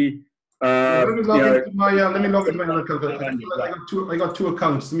see. Let me log into my other account. I got 2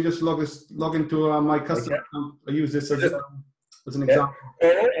 accounts. Let me just log into my customer account. I use this as an example.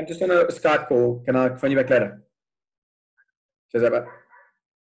 I'm just on a Skype call. Can I phone you back later? Cheers, Abba.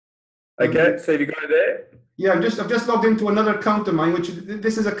 Okay, so if you go there. Yeah, I've just logged into another account of mine, which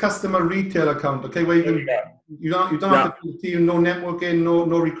this is a customer retail account. Okay, where you don't have to do no networking,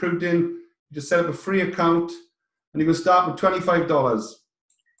 no recruiting. You just set up a free account, and you can start with $25.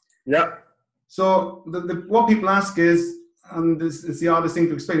 Yeah. So what people ask is, and this is the hardest thing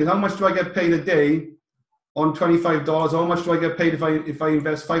to explain, is how much do I get paid a day on $25? How much do I get paid if I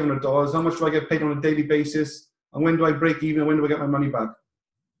invest $500? How much do I get paid on a daily basis? And when do I break even? When do I get my money back?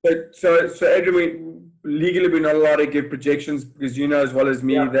 So Adrian, legally we're not allowed to give projections because you know as well as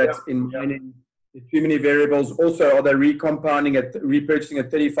me in mining, there's too many variables. Also, are they repurchasing at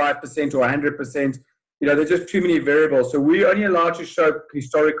 35% or 100%? There's just too many variables. So we're only allowed to show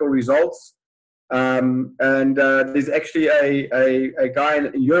historical results. And there's actually a guy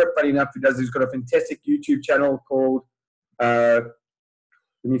in Europe, funny enough, who's got a fantastic YouTube channel called. Let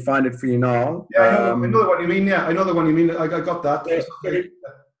me find it for you now. Yeah, I know the one you mean. Yeah, I know the one you mean. I got that.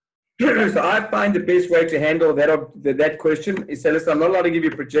 So I find the best way to handle that question is say, listen, I'm not allowed to give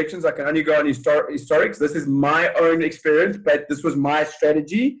you projections. I can only go on historics. This is my own experience, but this was my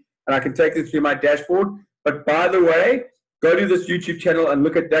strategy, and I can take this through my dashboard. But by the way, go to this YouTube channel and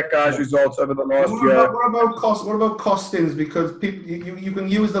look at that guy's results over the last year. What about cost? What about costings? Because people, you can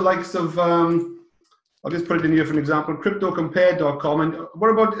use the likes of. I'll just put it in here for an example. CryptoCompare.com. And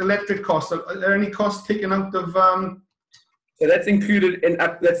what about electric costs? Are there any costs taken out of So that's included in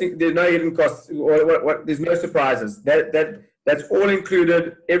up. There's no hidden costs or there's no surprises. That's all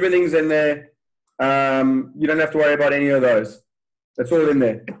included. Everything's in there. You don't have to worry about any of those. That's all in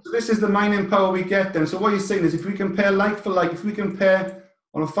there. So this is the mining power we get then. So what you're saying is if we compare like for like, if we compare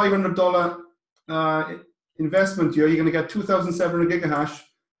on a $500 investment here, you're going to get 2,700 gigahash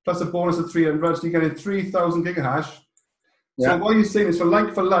plus a bonus of 300. So you're getting 3,000 gigahash. Yeah. So what you're saying is for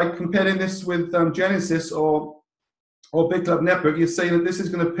like, comparing this with Genesis or Big Club Network, you're saying that this is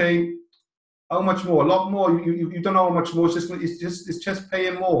going to pay how much more? A lot more. You don't know how much more. It's just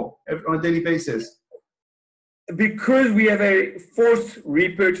paying more on a daily basis. Because we have a forced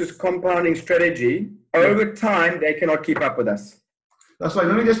repurchase compounding strategy, over time they cannot keep up with us. That's right.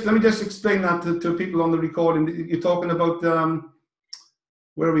 Let me just explain that to people on the recording. You're talking about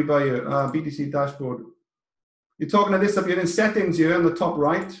where are we by here? BTC dashboard. You're talking about this up here in settings here on the top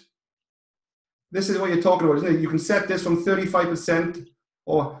right. This is what you're talking about, isn't it? You can set this from 35%,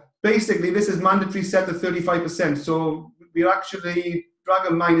 or basically this is mandatory set to 35%. So we're actually,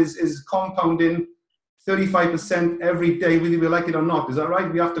 Dragon Mine is compounding 35% every day, whether we like it or not. Is that right?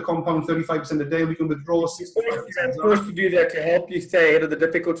 We have to compound 35% a day. We can withdraw 65%. We're forced to do that to help you stay ahead of the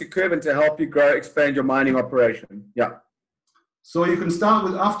difficulty curve and to help you grow, expand your mining operation. Yeah. So you can start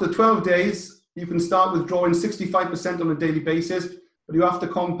with, after 12 days, you can start withdrawing 65% on a daily basis, but you have to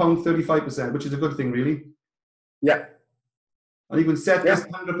compound 35%, which is a good thing, really. Yeah. And you can set this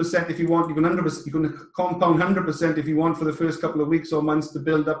 100% if you want. You can compound 100% if you want for the first couple of weeks or months to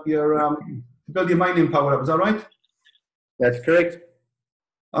build up your mining power up. Is that right? That's correct.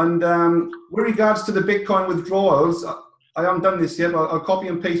 And with regards to the Bitcoin withdrawals, I haven't done this yet, but I'll copy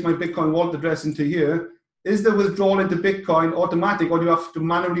and paste my Bitcoin wallet address into here. Is the withdrawal into Bitcoin automatic, or do you have to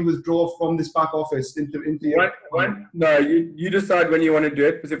manually withdraw from this back office into your... No, you decide when you want to do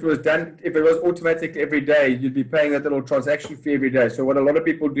it, because if it was automatic every day, you'd be paying that little transaction fee every day. So what a lot of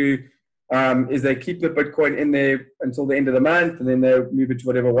people do is they keep the Bitcoin in there until the end of the month, and then they move it to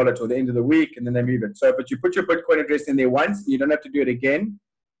whatever wallet, or the end of the week, and then they move it. So, but you put your Bitcoin address in there once, and you don't have to do it again.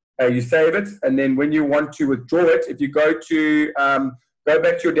 You save it, and then when you want to withdraw it, if you go to go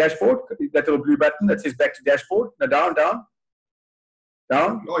back to your dashboard, that little blue button that says back to dashboard. Now down.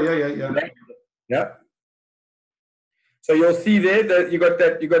 Oh yeah. Yeah. So you'll see there that you got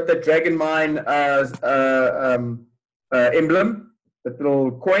that Dragon Mine emblem, that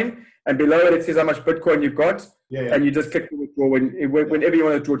little coin, and below it says how much Bitcoin you've got. Yeah. And you just click the withdraw whenever you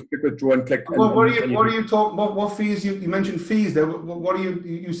want to click withdraw and click. What are you talking? What fees? You mentioned fees there. What are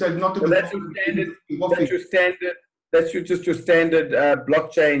you said not to? Well, that's your standard. That's just your standard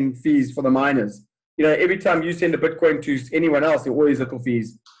blockchain fees for the miners. You know, every time you send a Bitcoin to anyone else, there are always little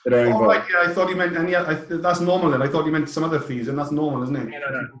fees that are involved. Oh, right, yeah, I thought you meant, and yeah, that's normal then. I thought you meant some other fees, and that's normal, isn't it?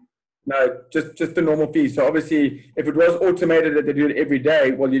 No, just the normal fees. So obviously, if it was automated that they do it every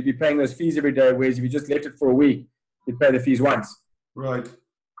day, well, you'd be paying those fees every day, whereas if you just left it for a week, you'd pay the fees once. Right.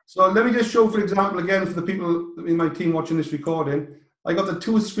 So let me just show, for example, again, for the people in my team watching this recording, I got the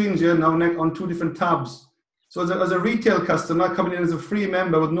two screens here now on two different tabs. So as a retail customer coming in as a free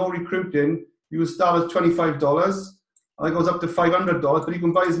member with no recruiting, you will start at $25, and it goes up to $500, but you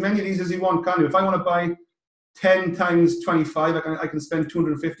can buy as many of these as you want, can't you? If I want to buy 10 times 25, I can spend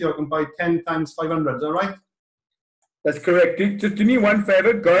 250, or I can buy 10 times 500, is that right? That's correct. Do me one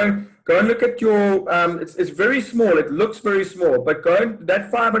favor, go and look at your, it's very small, it looks very small, but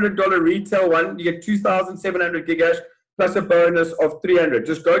that $500 retail one, you get 2,700 gigahash plus a bonus of 300.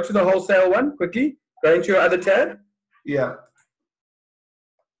 Just go to the wholesale one quickly. Go into your other tab. Yeah.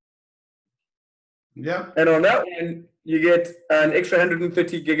 And on that one, you get an extra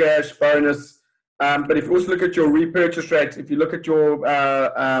 130 gigahash bonus. But if you also look at your repurchase rate, if you look at your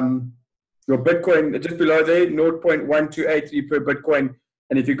Bitcoin, just below there, 0.1283 per Bitcoin.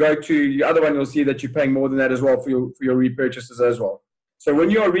 And if you go to your other one, you'll see that you're paying more than that as well for your repurchases as well. So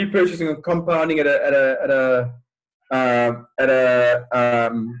when you are repurchasing and compounding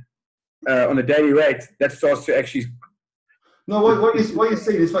on a daily rate, that starts to actually... No, what you're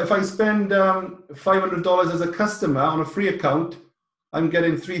saying is if I spend $500 as a customer on a free account, I'm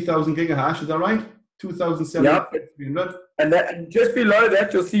getting 3,000 gigahash, is that right? 2,700. Yep. And just below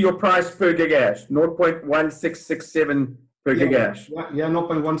that, you'll see your price per gigahash, 0.1667 per gigahash. Yeah,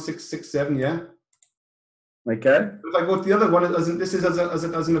 0.1667, yeah. Okay. If I go to the other one, as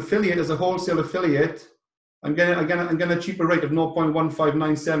an affiliate, as a wholesale affiliate, I'm getting a cheaper rate of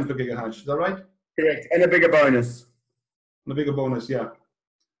 0.1597 per gigahash. Is that right? Correct. And a bigger bonus. And a bigger bonus, yeah.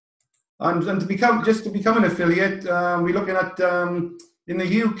 And to become an affiliate, we're looking at in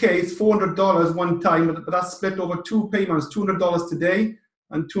the UK it's $400 one time, but that's split over two payments: $200 today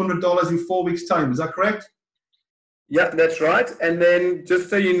and $200 in 4 weeks' time. Is that correct? Yeah, that's right. And then just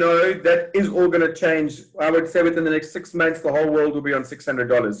so you know, that is all going to change. I would say within the next 6 months, the whole world will be on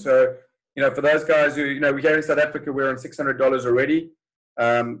 $600. So, for those guys who, we're here in South Africa, we're on $600 already.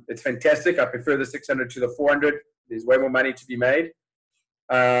 It's fantastic. I prefer the 600 to the 400. There's way more money to be made.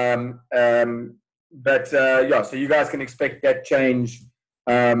 So you guys can expect that change.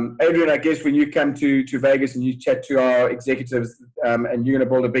 Adrian, I guess when you come to Vegas and you chat to our executives and you're going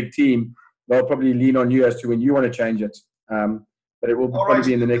to build a big team, they'll probably lean on you as to when you want to change it. But it will probably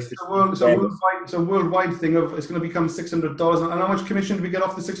be in the next. It's a worldwide thing of it's going to become $600. And how much commission do we get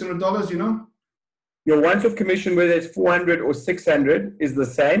off the $600? Your once-off commission, whether it's 400 or 600, is the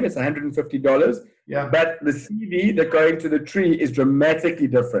same. It's $150. Yeah. But the CV that go into the tree is dramatically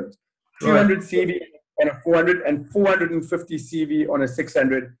different. 200 CV on a 400 and 450 CV on a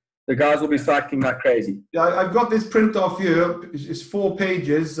 600. The guys will be cycling like crazy. Yeah, I've got this print off here. It's 4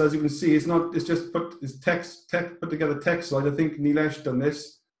 pages, as you can see. It's just it's text put together text slide. I think Nilesh done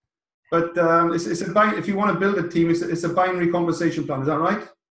this. But if you want to build a team, it's a binary compensation plan. Is that right?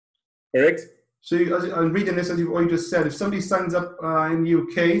 Correct. So I'm reading this as you've already just said. If somebody signs up in the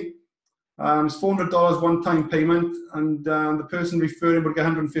UK, it's $400 one-time payment, and the person referring will get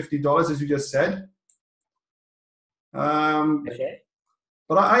 $150, as you just said. Okay.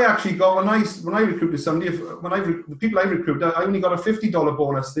 But I actually got when I recruited somebody, the people I recruited, I only got a $50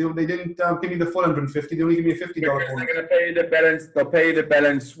 bonus. They didn't give me the full $150. They only give me a $50 bonus. They're going to pay you the balance. They'll pay you the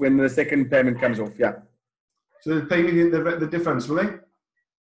balance when the second payment comes off. Yeah. So they'll pay me the difference, will they?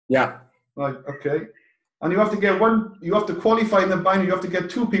 Yeah. Right. Okay. And you have to get one. You have to qualify in the binary. You have to get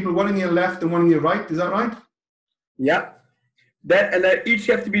 2 people, one in your left and one in your right. Is that right? Yeah. They each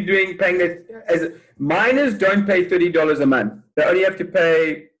have to be paying that. As miners don't pay $30 a month. They only have to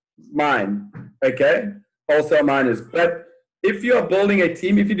pay mine. Okay, wholesale miners. But if you are building a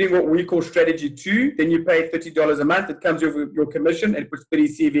team, if you're doing what we call strategy 2, then you pay $30 a month. It comes with your commission and puts 30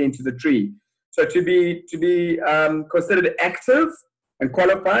 CV into the tree. So to be considered active and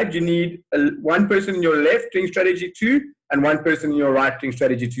qualified, you need one person in your left doing strategy 2 and one person in your right doing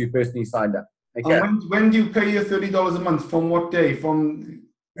strategy 2 personally signed up. Okay. And when do you pay your $30 a month? From what day?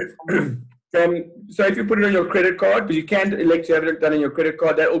 So if you put it on your credit card, but you can elect to have it done on your credit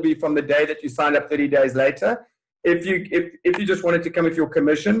card, that will be from the day that you signed up 30 days later. If you just wanted to come with your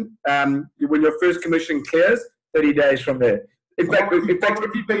commission, when your first commission clears, 30 days from there. In fact,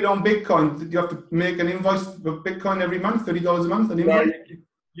 if you paid on Bitcoin, do you have to make an invoice for Bitcoin every month, $30 a month? No,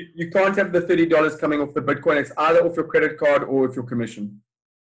 you can't have the $30 coming off the Bitcoin. It's either off your credit card or off your commission.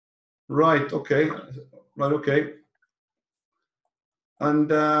 Right. Okay. Right. Okay. And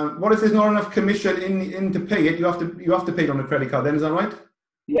what if there's not enough commission in to pay it? You have to pay it on a credit card. Then is that right?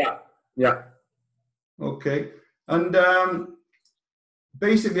 Yeah. Yeah. Okay. And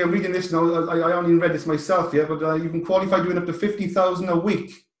basically, I'm reading this now. I only read this myself here, but you can qualify doing up to $50,000 a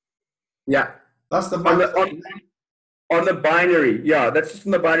week. Yeah. That's the on the binary. Yeah, that's just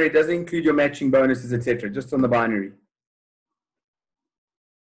on the binary. It doesn't include your matching bonuses, etc. Just on the binary.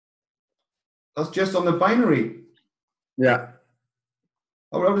 That's just on the binary. Yeah.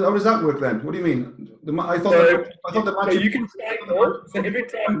 How does that work then? What do you mean? I thought the matching. So you can cycle. So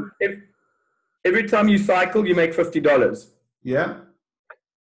every time you cycle, you make $50. Yeah.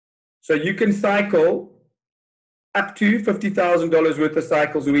 So you can cycle up to $50,000 worth of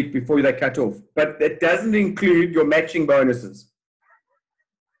cycles a week before they cut off, but that doesn't include your matching bonuses.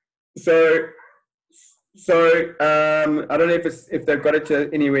 So I don't know if they've got it to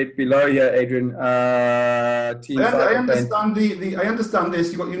anywhere below here, Adrian. I understand I understand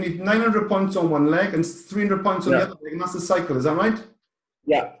this. You need 900 points on one leg and 300 points on the other leg, and that's the cycle. Is that right?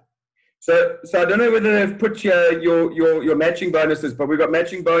 Yeah. So I don't know whether they've put here your matching bonuses, but we've got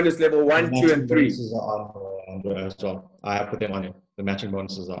matching bonus level 1, 2, and 3. Bonuses are on as well. I have put them on here. The matching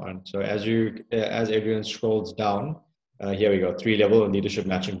bonuses are on. So as Adrian scrolls down, here we go. 3 level leadership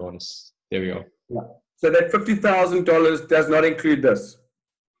matching bonus. There we go. Yeah. So that $50,000 does not include this.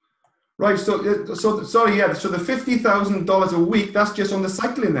 Right. So sorry. Yeah. So the $50,000 a week, that's just on the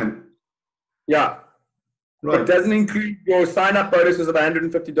cycling then. Yeah. Right. It doesn't include your sign-up bonuses of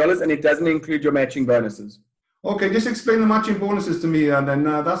 $150, and it doesn't include your matching bonuses. Okay, just explain the matching bonuses to me, and then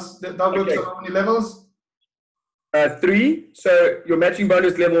that works at how many levels? 3. So your matching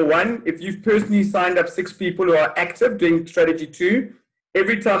bonus level 1, if you've personally signed up 6 people who are active doing strategy 2,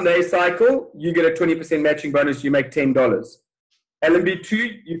 every time they cycle, you get a 20% matching bonus. You make $10. LMB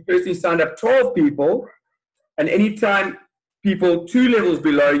 2, you've personally signed up 12 people, and anytime people 2 levels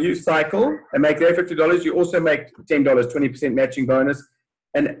below you cycle and make their $50, you also make $10, 20% matching bonus.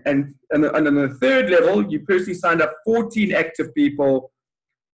 And on the 3rd level, you personally signed up 14 active people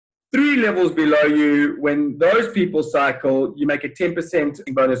 3 levels below you, when those people cycle, you make a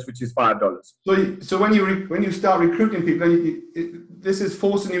 10% bonus, which is $5. So when you start recruiting people, this is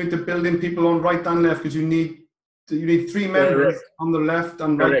forcing you into building people on right and left, because you need 3 members on the left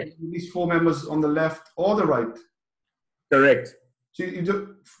and right, at least 4 members on the left or the right. Correct. So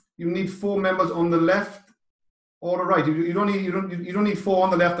you need 4 members on the left or the right. You don't need 4 on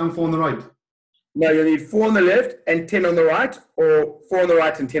the left and 4 on the right. No, you need 4 on the left and 10 on the right, or 4 on the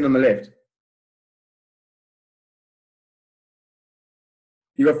right and 10 on the left.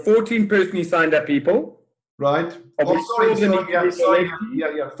 You got 14 personally signed up people. Right. Sorry.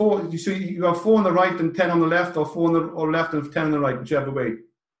 Yeah. 4. So you have 4 on the right and 10 on the left, or 4 on the left and 10 on the right, whichever way.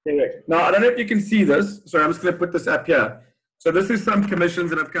 Correct. Now, I don't know if you can see this. So I'm just going to put this up here. So this is some commissions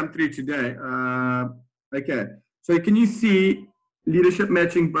that have come through today. Okay. So can you see leadership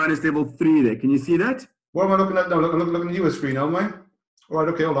matching bonus level 3 there? Can you see that? What am I looking at now? Looking at your screen, am I? All right.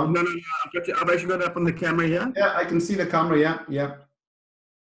 Okay. Hold on. No. I've actually got it up on the camera here. Yeah, I can see the camera. Yeah.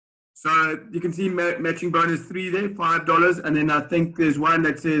 So you can see matching bonus 3 there, $5. And then I think there's one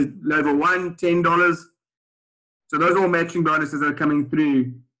that says level 1, $10. So those are all matching bonuses that are coming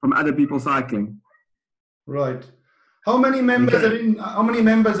through from other people cycling. Right. How many members are in? How many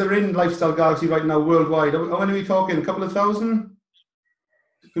members are in Lifestyle Galaxy right now worldwide? How many are we talking? A couple of thousand?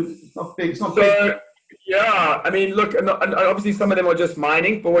 It's not big. It's not big. Yeah, I mean, look, and obviously some of them are just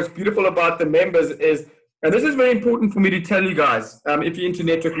mining. But what's beautiful about the members is, and this is very important for me to tell you guys, if you're into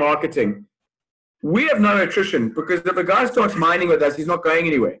network marketing, we have no attrition, because if a guy starts mining with us, he's not going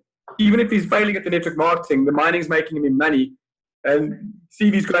anywhere. Even if he's failing at the network marketing, the mining's making him money, and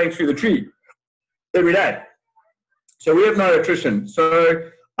CV's going through the tree every day. So we have no attrition. So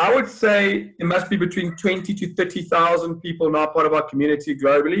I would say it must be between 20 to 30,000 people now part of our community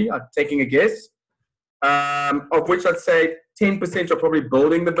globally. I'm taking a guess, of which I'd say 10% are probably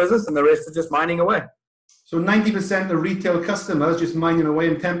building the business, and the rest are just mining away. So 90% are retail customers just mining away,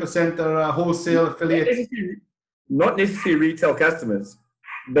 and 10% are wholesale affiliates. Not necessarily retail customers.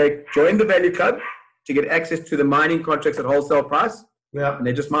 They join the Value Club to get access to the mining contracts at wholesale price, and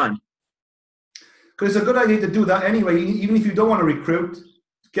they just mine. Because it's a good idea to do that anyway, even if you don't want to recruit,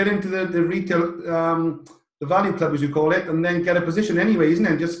 get into the retail, the Value Club as you call it, and then get a position anyway, isn't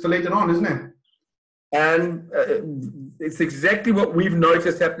it? Just for later on, isn't it? And it's exactly what we've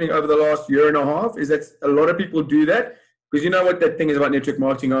noticed happening over the last year and a half, is that a lot of people do that. Because you know what that thing is about network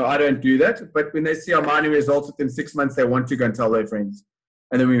marketing, I don't do that. But when they see our mining results within 6 months, they want to go and tell their friends.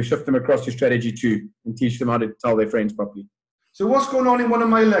 And then we shift them across to strategy 2 and teach them how to tell their friends properly. So what's going on in one of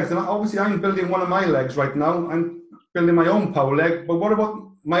my legs? And obviously I'm building one of my legs right now. I'm building my own power leg. But what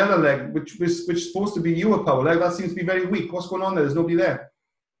about my other leg, which is supposed to be your power leg? That seems to be very weak. What's going on there? There's nobody there.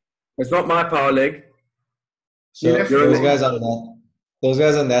 It's not my power leg. So those guys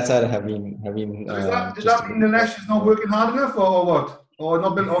on that side have been. Does that mean Nilesh is not working hard enough, or what? Or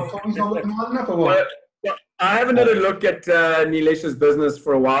Tommy's not working hard enough, or what? I haven't had a look at Nilesh's business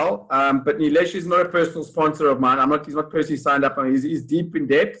for a while, but Nilesh is not a personal sponsor of mine. He's not personally signed up. He's deep in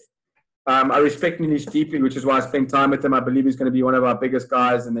depth. I respect Nilesh deeply, which is why I spend time with him. I believe he's going to be one of our biggest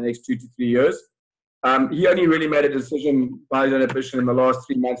guys in the next 2 to 3 years. He only really made a decision by his own ambition in the last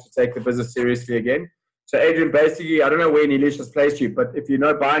 3 months to take the business seriously again. So Adrian, basically, I don't know where Nilesh has placed you, but if you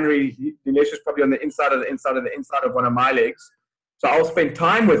know binary, Nilesh is probably on the inside of one of my legs. So I'll spend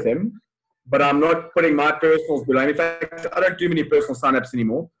time with him, but I'm not putting my personals below him. In fact, I don't do many personal signups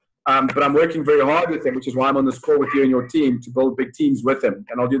anymore, but I'm working very hard with him, which is why I'm on this call with you and your team to build big teams with him,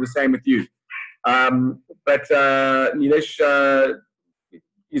 and I'll do the same with you. But Nilesh,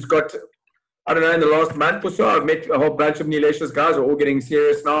 he's got, I don't know, in the last month or so, I've met a whole bunch of Nilesh's guys are all getting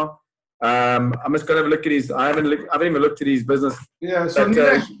serious now. I'm just going to look at his. I haven't even looked at his business. Yeah. So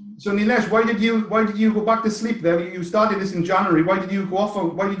Nilesh, why did you go back to sleep then? You started this in January. Why did you go off?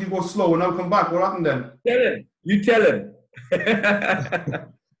 Why did you go slow and now come back? What happened then? Tell him. You tell him.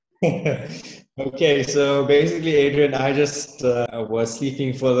 Okay. So basically, Adrian, I just was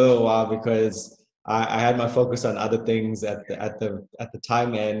sleeping for a little while because I had my focus on other things at the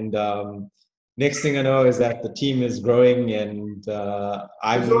time, and next thing I know is that the team is growing, and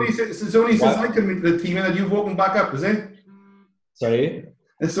It's only since I came into the team that you've woken back up, is it? Sorry?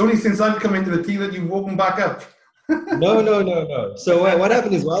 It's only since I've come into the team that you've woken back up. No. So what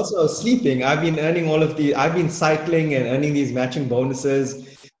happened is, whilst I was sleeping, I've been cycling and earning these matching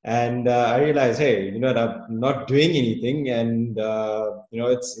bonuses. And I realized, hey, I'm not doing anything, and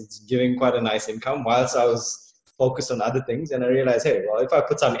it's giving quite a nice income whilst I was focused on other things. And I realized, hey, well, if I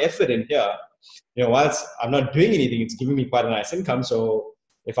put some effort in here, whilst I'm not doing anything, it's giving me quite a nice income. So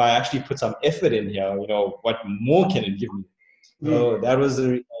if I actually put some effort in here, what more can it give me? So that was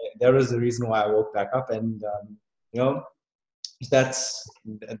there was the reason why I woke back up, and you know, that's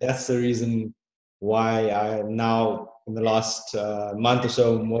the reason why I now in the last month or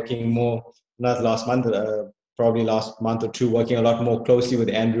so I'm working more. Not last month, probably last month or two, working a lot more closely with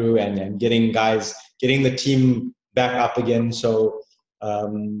Andrew and getting the team back up again. So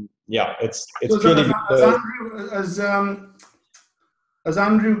yeah, it's so purely has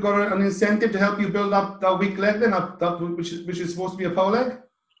Andrew got an incentive to help you build up that weak leg then, which is supposed to be a power leg?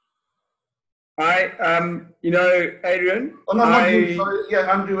 You know, Adrian. Oh no, not you. Sorry.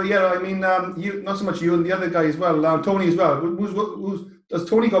 Yeah, Andrew. Yeah, I mean, you, not so much you and the other guy as well. Tony as well. Does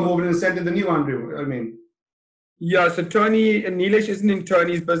Tony got more of an incentive than you, Andrew? I mean. Yeah, so Tony, Nilesh isn't in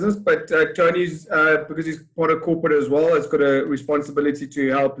Tony's business, but Tony's, because he's part of corporate as well, has got a responsibility to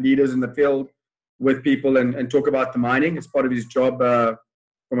help leaders in the field with people and talk about the mining. It's part of his job,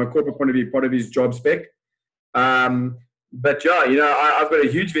 from a corporate point of view, part of his job spec. But yeah, you know, I've got a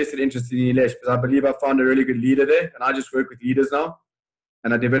huge vested interest in Nilesh because I believe I found a really good leader there, and I just work with leaders now,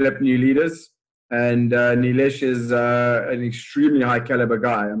 and I develop new leaders. And Nilesh is an extremely high caliber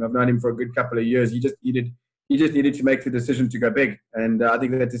guy. I mean, I've known him for a good couple of years. He just needed to make the decision to go big, and I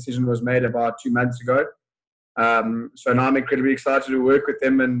think that decision was made about 2 months ago. So now I'm incredibly excited to work with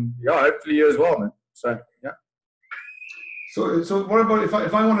him, and yeah, hopefully you as well, man. So yeah. So what about if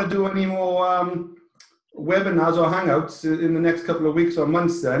I want to do any more webinars or hangouts in the next couple of weeks or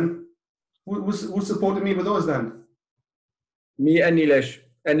months? Then who's supporting me with those then? Me and Nilesh,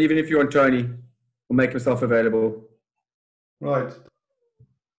 and even if you want Tony, will make himself available. Right.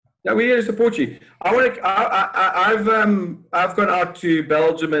 Yeah, we're here to support you. I've gone out to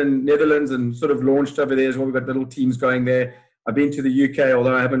Belgium and Netherlands and sort of launched over there as well. We've got little teams going there. I've been to the UK,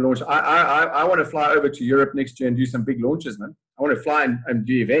 although I haven't launched. I want to fly over to Europe next year and do some big launches, man. I want to fly and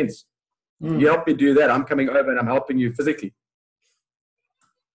do events. You help me do that. I'm coming over and I'm helping you physically.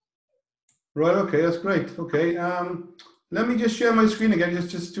 Right. Okay. That's great. Okay. Let me just share my screen again.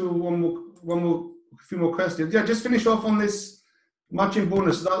 Just do a few more questions. Yeah. Just finish off on this matching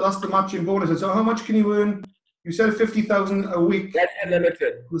bonus. That's the matching bonus. And so, how much can you earn? You said 50,000 a week. That's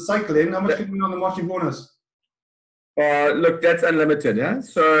unlimited. The cycling. How much can you earn on the matching bonus? Look, that's unlimited. Yeah.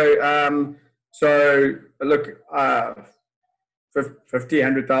 So look, 50,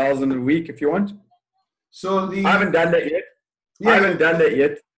 100,000 a week if you want. So I haven't done that yet. Yeah, I haven't done that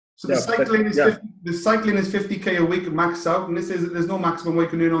yet. So the cycling is 50K a week max out, and there's no maximum what you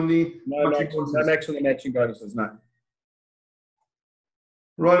can earn on the matching bonuses. No max on the matching bonuses, no.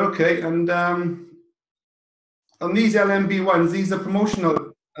 Right, okay. And on these LMB ones, these are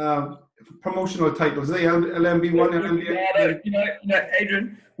promotional titles. They LMB1, LMB. You know,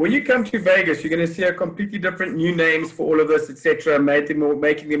 Adrian, when you come to Vegas, you're going to see a completely different new names for all of this, etc.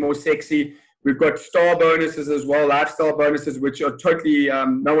 Making them more sexy. We've got star bonuses as well, lifestyle bonuses, which are totally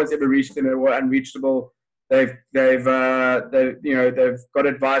no one's ever reached them. They were unreachable. They've got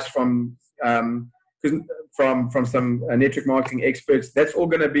advice from some network marketing experts. That's all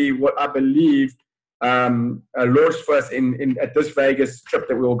going to be what I believe launched for us at this Vegas trip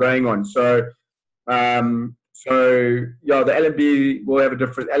that we're all going on. So yeah, the LMBs will have a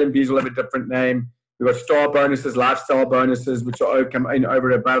different name. We've got star bonuses, lifestyle bonuses, which are come in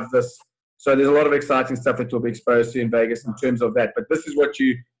over and above this. So there's a lot of exciting stuff that you'll be exposed to in Vegas in terms of that. But this is what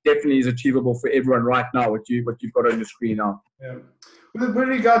you definitely is achievable for everyone right now. What you've got on your screen now. Yeah. With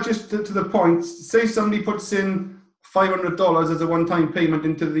regard just to the point, say somebody puts in $500 as a one-time payment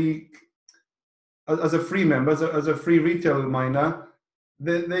into as a free member, as a free retail miner.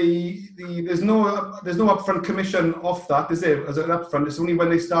 There's no upfront commission off that, is there? As an upfront, it's only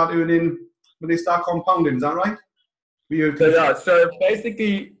when they start compounding. Is that right? So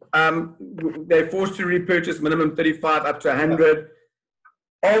basically, they're forced to repurchase minimum 35 up to 100.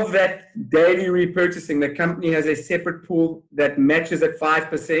 Of that daily repurchasing, the company has a separate pool that matches at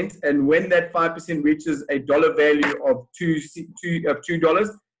 5%, and when that 5% reaches a dollar value of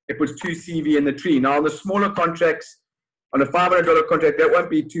 $2, it puts 2 CV in the tree. Now, on the smaller contracts, on a $500 contract, that won't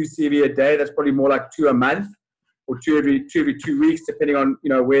be 2 CV a day. That's probably more like 2 a month or 2 every 2 weeks, depending on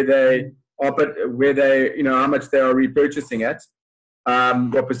where they are, but where they how much they are repurchasing at,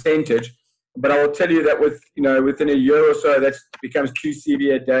 what percentage. But I will tell you that within a year or so, that becomes 2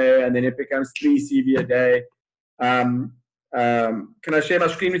 CV a day, and then it becomes 3 CV a day. Can I share my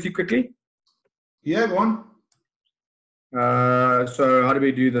screen with you quickly? Yeah, go on. So how do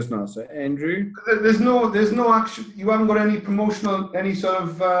we do this now? So Andrew, there's no action. You haven't got any sort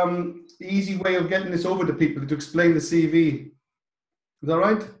of easy way of getting this over to people to explain the CV. Is that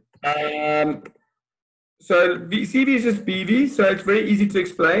right? So the CV is just BV, so it's very easy to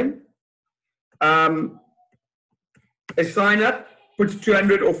explain. A sign up puts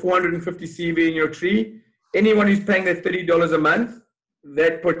 200 or 450 CV in your tree. Anyone who's paying that $30 a month,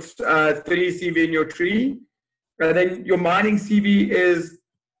 that puts 30 CV in your tree. And then your mining CV is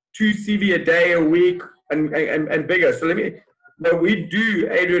 2 CV a day, a week, and bigger. So what we do,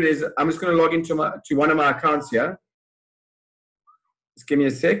 Adrian, is I'm just going to log into to one of my accounts here. Just give me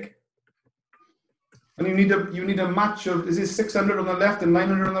a sec. And you need a match of, is it 600 on the left and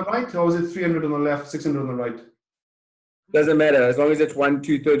 900 on the right, or is it 300 on the left, 600 on the right? Doesn't matter, as long as it's 1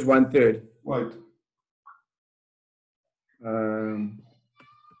 2/3, 1/3. Right.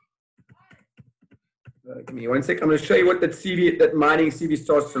 Give me one sec. I'm going to show you what that mining CV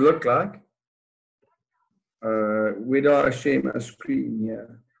starts to look like. Where do I share my screen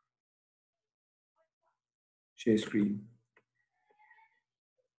here? Share screen.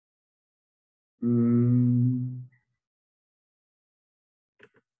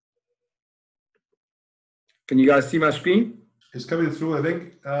 Can you guys see my screen? It's coming through, I think.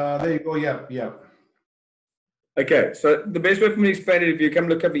 There you go. Yeah, yeah. Okay, so the best way for me to explain it, if you come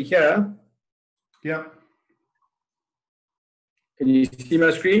look over here. Yeah. Can you see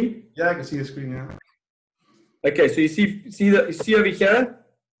my screen? Yeah, I can see the screen, yeah. Okay, so you see over here,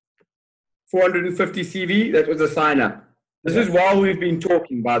 450 CV, that was a sign up. This is while we've been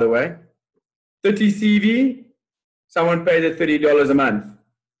talking, by the way. 30 CV, someone paid at $30 a month.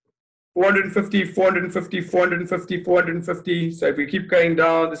 450, 450, 450, 450. So if we keep going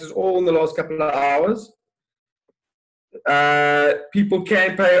down, this is all in the last couple of hours. People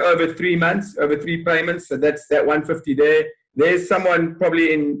can pay over 3 months, over 3 payments. So that's that 150 there. There's someone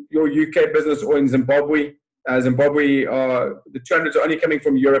probably in your UK business or in Zimbabwe. Zimbabwe, the 200s are only coming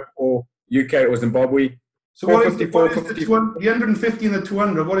from Europe or UK or Zimbabwe. So what is the 150 and the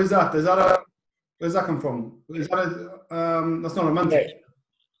 200? What is that? Where does that come from? Is that that's not a month.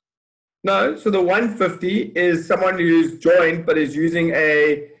 No, so the 150 is someone who's joined but is using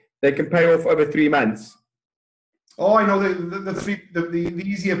they can pay off over 3 months. Oh, I know the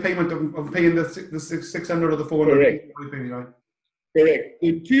easier payment of paying the 600 or the 400. Correct. Correct.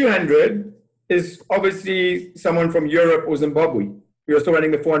 The 200 is obviously someone from Europe or Zimbabwe who are still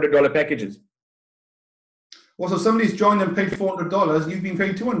running the $400 packages. Well, so somebody's joined and paid $400. You've been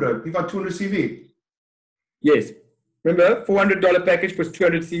paid 200. You've got 200 CV. Yes. Remember, $400 package puts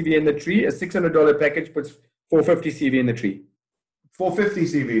 200 CV in the tree. A $600 package puts 450 CV in the tree. 450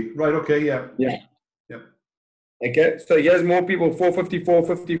 CV. Right. Okay. Yeah. Yeah. Yep. Okay. So here's more people. 450,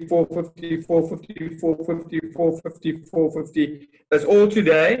 450, 450, 450, 450, 450, 450. That's all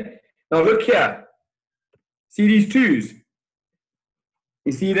today. Now look here. See these twos?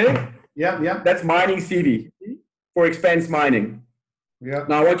 You see there? Yeah. Yeah. That's mining CV for expense mining. Yeah.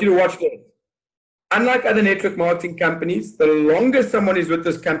 Now I want you to watch this. Unlike other network marketing companies, the longer someone is with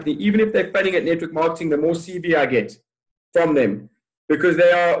this company, even if they're failing at network marketing, the more CV I get from them because they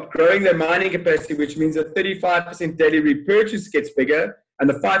are growing their mining capacity, which means that 35% daily repurchase gets bigger and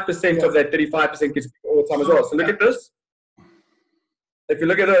the 5% of that 35% gets bigger all the time as well. So look at this. If you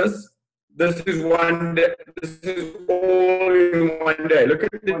look at this, this is one day, this is all in one day. Look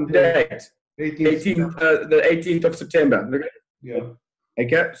at the date, the 18th of September. Look at it. Yeah.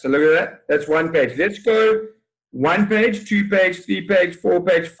 Okay, so look at that. That's one page. Let's go 1 page, 2 page, 3 page, 4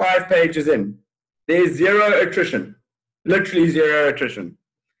 page, 5 pages in. There's zero attrition. Literally zero attrition,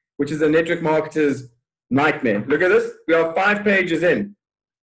 which is a network marketer's nightmare. Look at this. We are 5 pages in.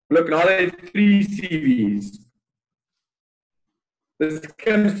 Look, now there are 3 CVs. This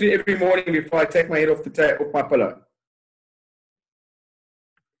comes through every morning before I take my head off off my pillow.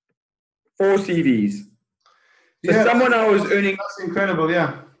 4 CVs. So yeah, someone I was earning... That's incredible,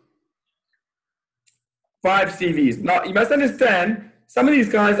 yeah. 5 CVs. Now, you must understand, some of these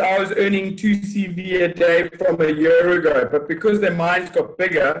guys I was earning 2 CV a day from a year ago, but because their minds got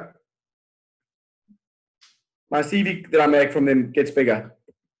bigger, my CV that I make from them gets bigger.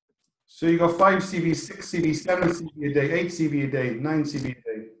 So you got 5 CV, 6 CV, 7 CV a day, 8 CV a day, 9 CV a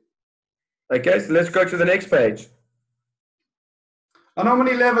day. Okay, so let's go to the next page. And how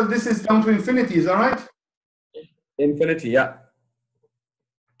many levels? This is down to infinity, is that right? Infinity, yeah.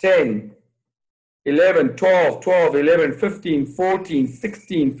 10, 11, 12, 12, 11, 15, 14,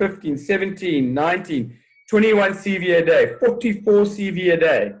 16, 15, 17, 19, 21 CV a day, 44 CV a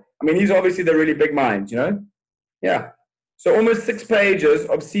day. I mean, he's obviously the really big minds, you know? Yeah. So almost 6 pages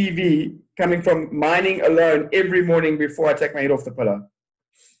of CV coming from mining alone every morning before I take my head off the pillow.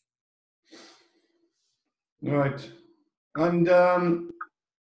 Right. And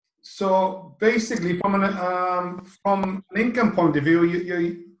so basically, from an income point of view,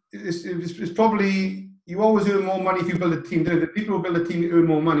 it's probably, you always earn more money if you build a team. The people who build a team earn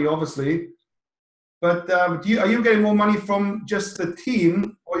more money, obviously. But are you getting more money from just the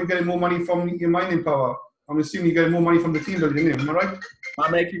team, or are you getting more money from your mining power? I'm assuming you're getting more money from the team building, am I right?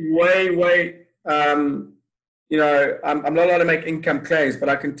 I'm making way. I'm not allowed to make income claims, but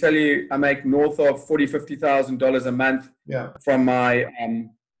I can tell you I make north of $40,000-$50,000 a month from my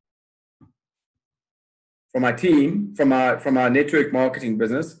team, from our network marketing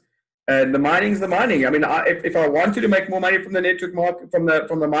business. And the mining's the mining. I mean, if I wanted to make more money from the network from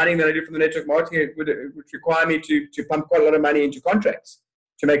the mining than I do from the network marketing, it would require me to pump quite a lot of money into contracts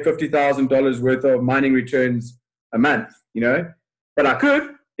to make $50,000 worth of mining returns a month. But I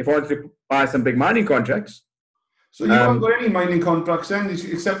could if I wanted to buy some big mining contracts. So you haven't got any mining contracts then,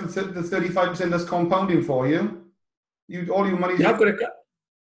 except the 35% that's compounding for you. All your money. Yeah, I've got a.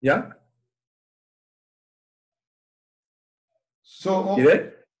 Yeah. So you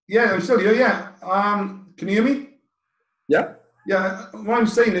there? Yeah, I'm still here. Yeah. Can you hear me? Yeah. Yeah. What I'm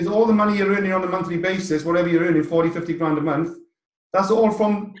saying is, all the money you're earning on a monthly basis, whatever you're earning, 40, 50 grand a month, that's all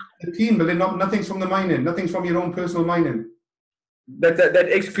from the team building. Nothing's from the mining. Nothing's from your own personal mining. That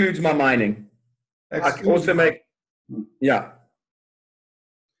excludes my mining. I can also make. Yeah.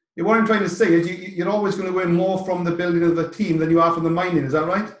 What I'm trying to say is you're always going to earn more from the building of the team than you are from the mining. Is that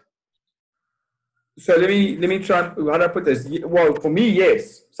right? So let me try. How do I put this? Well, for me,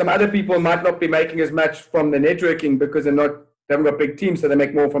 yes. Some other people might not be making as much from the networking because they haven't got big teams, so they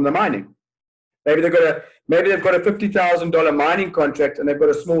make more from the mining. Maybe they've got a $50,000 mining contract and they've got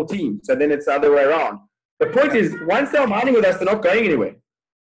a small team. So then it's the other way around. The point is, once they're mining with us, they're not going anywhere.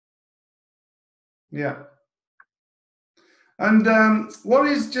 Yeah. And what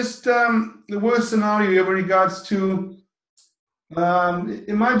is just the worst scenario with regards to,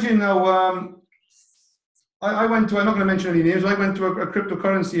 imagine now, I went to, I'm not going to mention any names, I went to a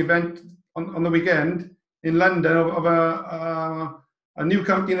cryptocurrency event on the weekend in London of a new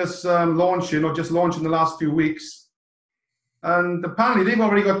company that's launching or just launched in the last few weeks. And apparently they've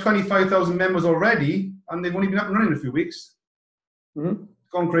already got 25,000 members already, and they've only been up and running a few weeks. Mm-hmm. It's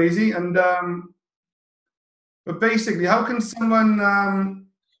gone crazy. And but basically, how can someone,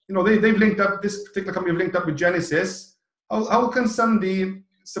 they've linked up, this particular company have linked up with Genesis. How can somebody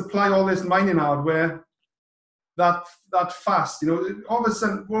supply all this mining hardware that fast? All of a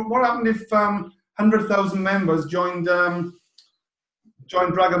sudden, what happened if 100,000 members joined Dragon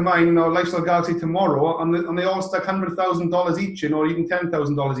Mine or Lifestyle Galaxy tomorrow, and they all stuck $100,000 each in, or even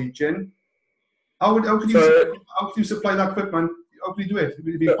 $10,000 each in? How could you supply that equipment? How could you do it? It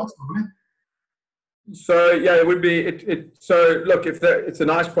would be possible, wouldn't it? So yeah, it would be. So look, it's a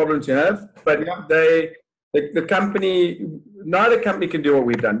nice problem to have, but the company, neither company can do what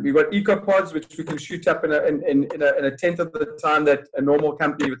we've done. We've got EcoPods, which we can shoot up in a tenth of the time that a normal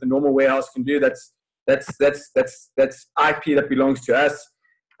company with a normal warehouse can do. That's IP that belongs to us.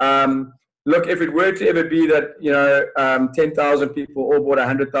 Look, if it were to ever be that 10,000 people all bought a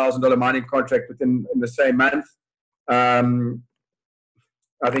 $100,000 mining contract in the same month,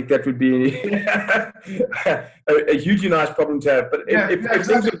 I think that would be a hugely nice problem to have. But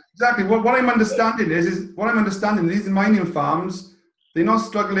exactly. What I'm understanding is these mining farms, they're not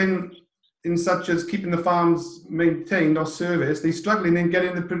struggling in such as keeping the farms maintained or serviced. They're struggling in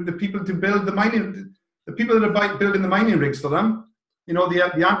getting the people to build the mining, the people that are building the mining rigs for them. The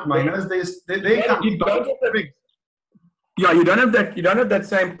ant miners. They can't keep the rigs. Yeah, you don't have that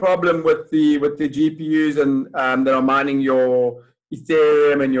same problem with the GPUs and that are mining your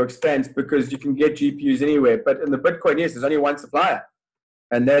Ethereum and your expense, because you can get GPUs anywhere. But in the Bitcoin, yes, there's only one supplier,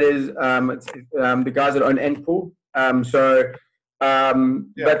 and that is the guys that own Antpool. But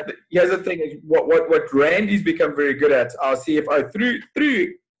here's the thing: is what Randy's become very good at, our CFO, through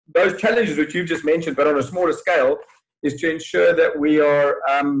those challenges which you've just mentioned, but on a smaller scale, is to ensure that we are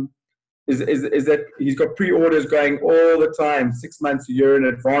is that he's got pre-orders going all the time, 6 months, a year in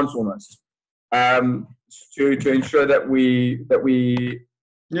advance almost. To ensure that we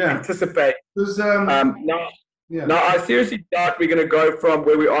anticipate. Now, I seriously doubt we're going to go from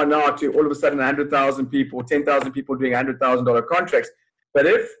where we are now to all of a sudden 100,000 people, 10,000 people doing $100,000 contracts. But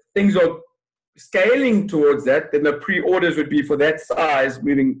if things are scaling towards that, then the pre-orders would be for that size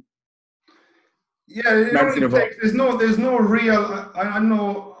moving. Yeah, there's no real. I don't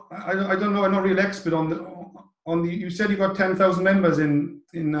know. I'm not a real expert on the. You said you got 10,000 members in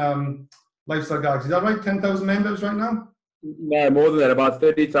Lifestyle Galaxy. Is that right? 10,000 members right now? No, more than that, about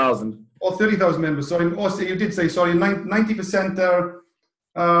 30,000. Or 30,000 members. Sorry. Also, you did say, sorry, 90%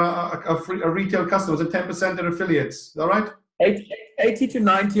 are retail customers and 10% are affiliates. Is that right? 80 to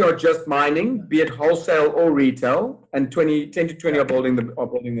 90 are just mining, be it wholesale or retail, and 10 to 20 are building the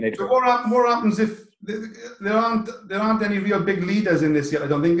network. So what happens if there aren't any real big leaders in this yet? I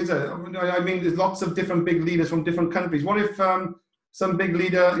don't think, is there? I mean, there's lots of different big leaders from different countries. What if some big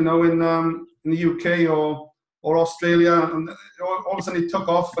leader, in the UK or Australia, and all of a sudden it took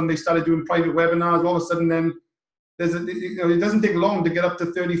off and they started doing private webinars? All of a sudden, then it doesn't take long to get up to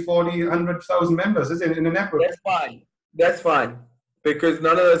 30, 40, 100,000 members, is it, in a network? That's fine. Because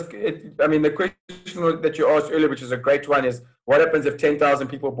none of those, the question that you asked earlier, which is a great one, is what happens if 10,000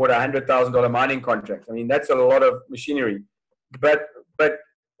 people bought a $100,000 mining contract? I mean, that's a lot of machinery. But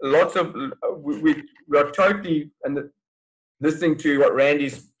lots of, we are totally, and listening to what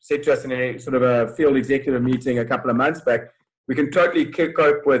Randy said to us in a sort of a field executive meeting a couple of months back, we can totally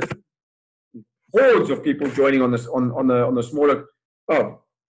cope with hordes of people joining on the smaller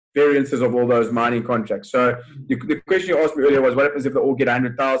variances of all those mining contracts. So the question you asked me earlier was, what happens if they all get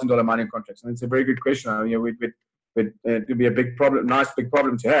 $100,000 mining contracts? And it's a very good question. I mean, it would be a big problem, nice big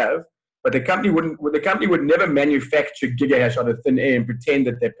problem to have. But the company would never manufacture gigahash out of thin air and pretend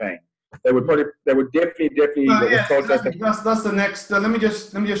that they're paying. They would definitely. That's the next. Let me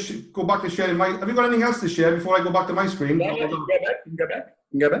just go back to sharing my. Have you got anything else to share before I go back to my screen? Go back.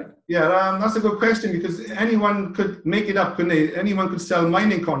 Yeah, that's a good question, because anyone could make it up, couldn't they? Anyone could sell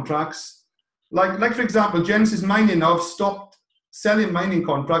mining contracts. Like for example, Genesis Mining now have stopped selling mining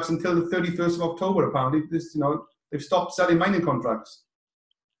contracts until the 31st of October. Apparently, they've stopped selling mining contracts.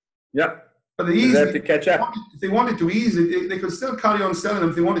 Yeah. But they have to catch up. If they wanted to easily, they could still carry on selling them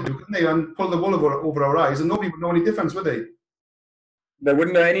if they wanted to, couldn't they? And pull the wool over our eyes, and nobody would know any difference, would they? They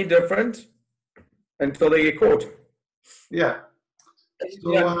wouldn't know any different until they get caught. Yeah.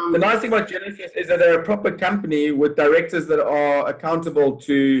 So, the nice thing about Genesis is that they're a proper company with directors that are accountable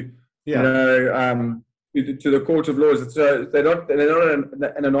to, to the court of laws. So they're not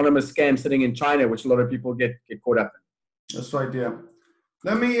an anonymous scam sitting in China, which a lot of people get caught up in. That's right. Yeah.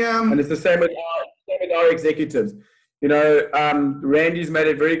 Let me. And it's the same with our executives. Randy's made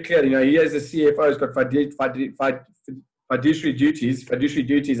it very clear. He as a CFO has got fiduciary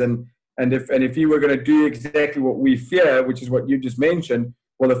duties, and if he were going to do exactly what we fear, which is what you just mentioned,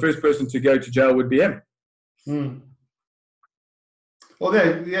 well, the first person to go to jail would be him. Well,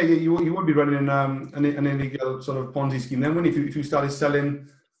 you would be running an illegal sort of Ponzi scheme then, wouldn't you? If you started selling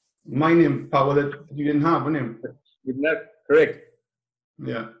mining power that you didn't have, wouldn't you? Wouldn't that correct?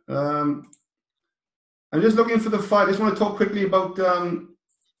 Yeah. I'm just looking for the file. I just want to talk quickly about.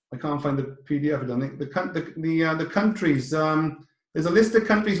 I can't find the PDF. I don't think the countries. There's a list of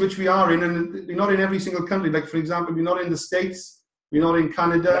countries which we are in, and we're not in every single country. Like, for example, we're not in the States, we're not in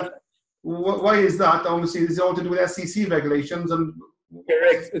Canada. Why is that? Obviously, it's all to do with SEC regulations. And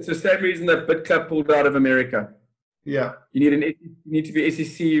correct. It's the same reason that BitClub pulled out of America. Yeah. You need to be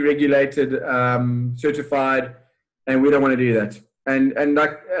SEC regulated, certified, and we don't want to do that. And in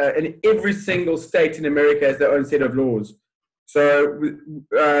every single state in America has their own set of laws. So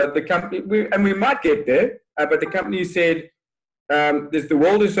the company, we might get there, but the company said, the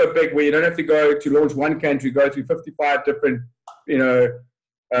world is so big where you don't have to go to launch one country, go through 55 different,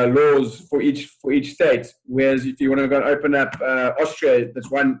 laws for each state. Whereas if you want to go and open up Austria,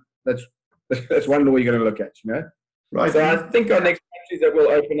 that's one law you're going to look at, Right. So I think our next countries that will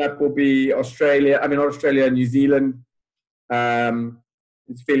open up will be Australia. Australia and New Zealand.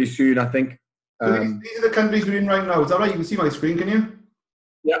 It's fairly soon, I think. So these are the countries we're in right now. Is that right? You can see my screen, can you?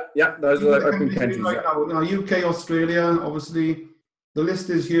 Yeah, those are the open countries right now. UK, Australia, obviously, the list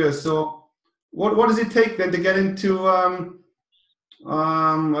is here. So, what does it take then to get into? I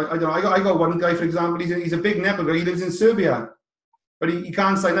don't know. I got one guy, for example. He's a big networker. He lives in Serbia, but he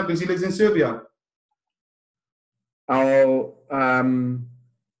can't sign up because he lives in Serbia.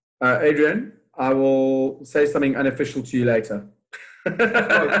 Adrian, I will say something unofficial to you later.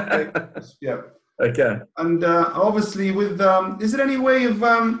 Okay. Yeah. Okay. And obviously, with is there any way of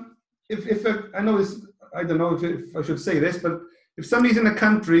if I know this, I don't know if I should say this, but if somebody's in a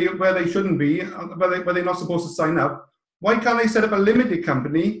country where they shouldn't be, where they're not supposed to sign up, why can't they set up a limited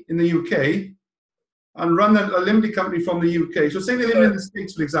company in the UK and run a limited company from the UK? So say they live in the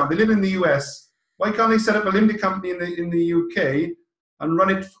States, for example, they live in the US. Why can't they set up a limited company in the UK and run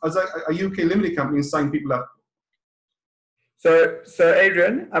it as a UK limited company and sign people up? So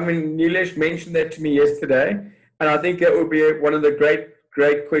Adrian, Nilesh mentioned that to me yesterday, and I think that would be one of the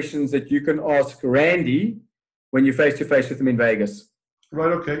great questions that you can ask Randy when you're face to face with him in Vegas.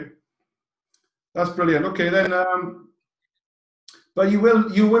 Right. Okay. That's brilliant. Okay, then. But you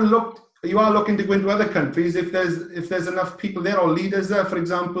are looking to go into other countries if there's enough people there or leaders there. For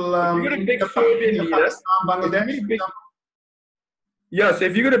example, you've got a big Serbian leader. Bangladesh. Yeah, so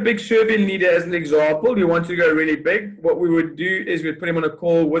if you got a big Serbian leader as an example, you want to go really big, what we would do is we'd put him on a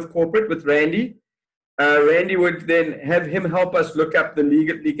call with corporate, with Randy. Randy would then have him help us look up the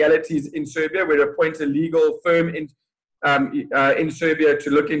legalities in Serbia. We'd appoint a legal firm in Serbia to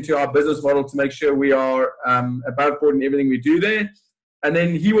look into our business model to make sure we are above board in everything we do there. And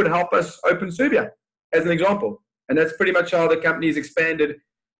then he would help us open Serbia as an example. And that's pretty much how the company's expanded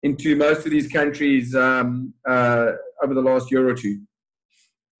into most of these countries over the last year or two.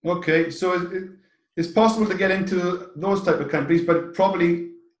 Okay, so it's possible to get into those type of countries, but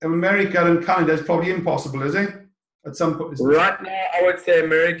probably America and Canada is probably impossible, is it? At some point. Right now, I would say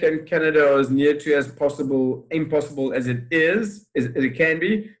America and Canada are as near to impossible as it is, as it can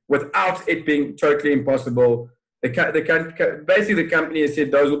be, without it being totally impossible. Basically, the company has said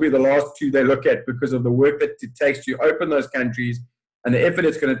those will be the last two they look at because of the work that it takes to open those countries and the effort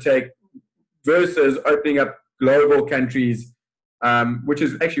it's going to take versus opening up global countries, which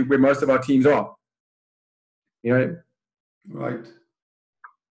is actually where most of our teams are. You know? Right.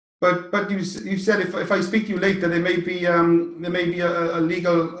 But you said if I speak to you later, there may be a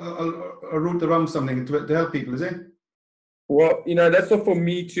legal a route around something to help people, is it? Well, you know, that's not for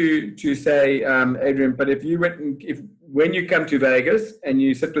me to say, Adrian. But when you come to Vegas and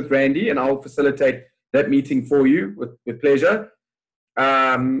you sit with Randy, and I'll facilitate that meeting for you with pleasure,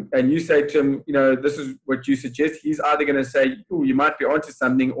 and you say to him, you know, this is what you suggest. He's either going to say, "Oh, you might be onto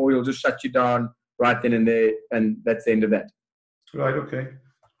something," or he'll just shut you down right then and there, and that's the end of that. Right. Okay.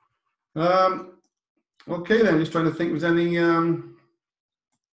 Okay then. Just trying to think. Was any? I'm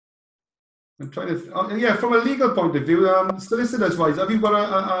trying to. Yeah, from a legal point of view, solicitors wise, have you got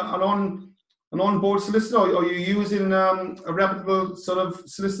an on-board solicitor, or are you using a reputable sort of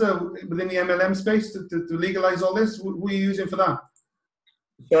solicitor within the MLM space to legalize all this? Who are you using for that?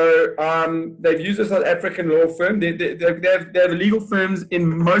 So they've used a South African law firm. They have legal firms in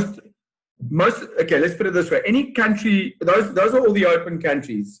most. Okay, let's put it this way. Any country, those are all the open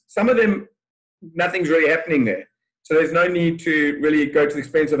countries. Some of them, nothing's really happening there. So there's no need to really go to the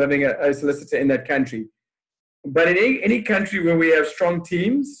expense of having a solicitor in that country. But in any country where we have strong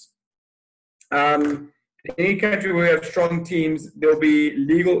teams, there'll be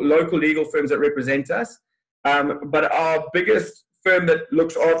local legal firms that represent us. But our biggest firm that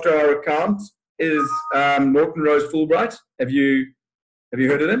looks after our account is Norton Rose Fulbright. Have you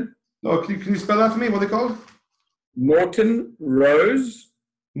heard of them? No, can you spell that for me? What are they called? Norton Rose.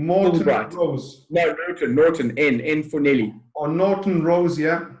 Fulbright. Rose. No, Norton. N for Nelly. Oh, Norton Rose,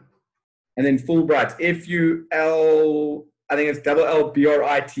 yeah. And then Fulbright. F-U-L, I think it's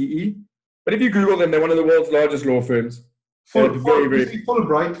L-L-B-R-I-T-E. But if you Google them, they're one of the world's largest law firms.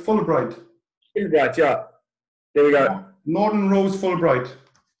 Fulbright. Fulbright, yeah. There we go. Norton Rose Fulbright.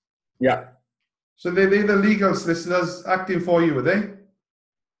 Yeah. So they're the legal solicitors acting for you, are they?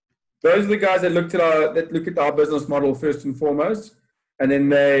 Those are the guys that look at our business model first and foremost, and then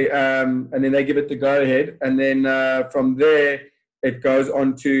they give it the go ahead, and then from there it goes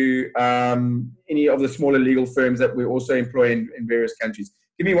on to any of the smaller legal firms that we also employ in various countries.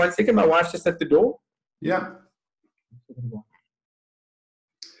 Give me 1 second. My wife's just at the door. Yeah.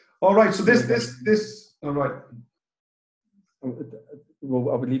 All right. So this. All right.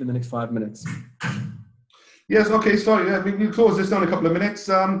 Well, I would leave in the next 5 minutes. Yes. Okay. Sorry. Yeah, we'll close this down in a couple of minutes.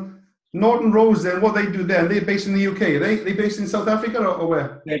 Norton Rose, then, what they do then? They're based in the UK. Are they based in South Africa or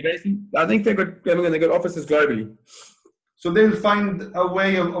where? They're based I think they've got offices globally. So they'll find a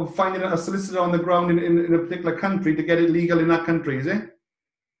way of finding a solicitor on the ground in a particular country to get it legal in that country, is it?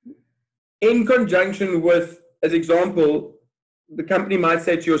 In conjunction with, as example, the company might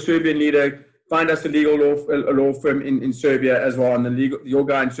say to your Serbian leader, find us a law firm in Serbia as well, and your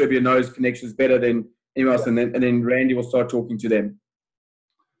guy in Serbia knows connections better than anyone else, and then Randy will start talking to them.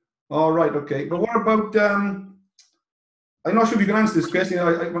 All right, okay. But what about, I'm not sure if you can answer this question.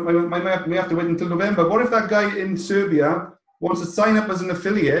 I may have to wait until November. What if that guy in Serbia wants to sign up as an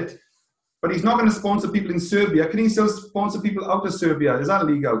affiliate, but he's not going to sponsor people in Serbia? Can he still sponsor people out of Serbia? Is that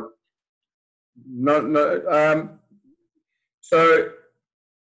legal? No. So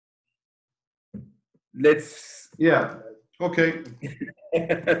let's... Yeah, okay.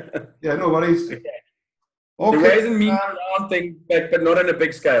 Yeah, no worries. Okay. Okay. The ways and means around things, but not on a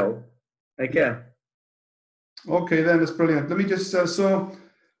big scale. Okay. Okay, then that's brilliant. Let me just, so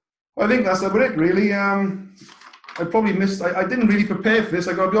I think that's about it, really. I probably missed, I didn't really prepare for this.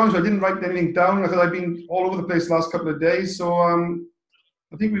 I got to be honest, I didn't write anything down because I've been all over the place the last couple of days. So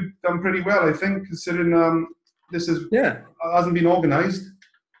I think we've done pretty well, I think, considering this hasn't been organized.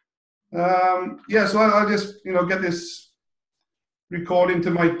 So I'll just, get this recording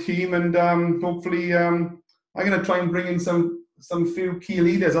to my team, and hopefully I'm going to try and bring in some some few key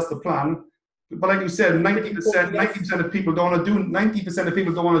leaders. That's the plan. But like you said, 90% of people don't want to do. 90% of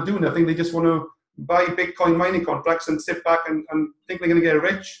people don't want to do nothing. They just want to buy Bitcoin mining contracts and sit back and think they're going to get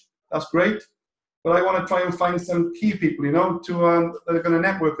rich. That's great. But I want to try and find some key people, you know, to that are going to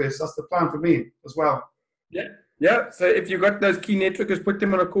network this. That's the plan for me as well. Yeah. Yeah. So if you've got those key networkers, put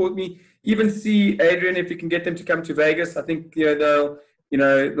them on a call with me. Even see Adrian if you can get them to come to Vegas. I think they'll get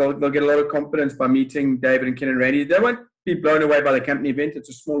a lot of confidence by meeting David and Ken and Randy. They won't be blown away by the company event. It's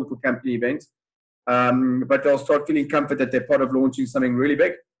a small little company event, but they'll start feeling comfort that they're part of launching something really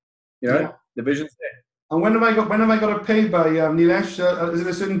big. The vision's there. And when have I got to pay by, Nilesh? Is it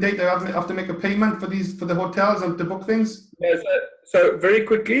a certain date I have to make a payment for the hotels and to book things? Yeah, so very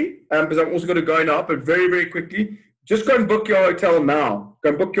quickly, because I'm also going to go now, but very, very quickly, just go and book your hotel now. Go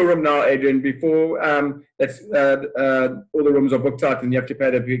and book your room now, Adrian, before all the rooms are booked out and you have to pay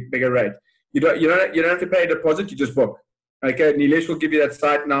the bigger rate. You don't have to pay a deposit, you just book. Okay, Nilesh will give you that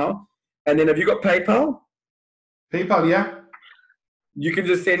site now. And then have you got PayPal? PayPal, yeah. You can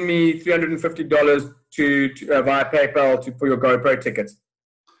just send me $350 via PayPal for your GoPro tickets.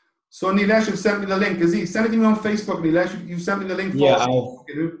 So Nilesh have sent me the link. Is he sent it to me on Facebook, Nilesh? You've sent me the link. Yeah,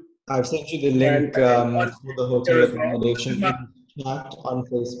 I've sent you the link for the hotel accommodation chat on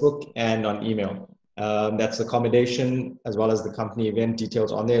Facebook and on email. That's accommodation as well as the company event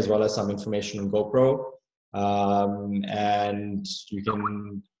details on there, as well as some information on GoPro. And you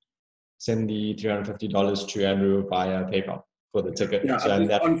can send the $350 to Andrew via PayPal for the ticket. Yeah, so on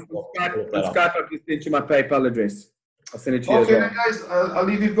Skype, I've just sent you my PayPal address. I'll send it to you as well. Okay, guys, I'll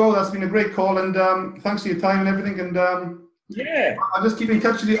leave you go. That's been a great call, and thanks for your time and everything. And yeah, I'll just keep in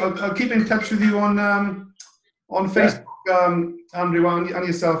touch with you. I'll keep in touch with you on Facebook, Andrew, and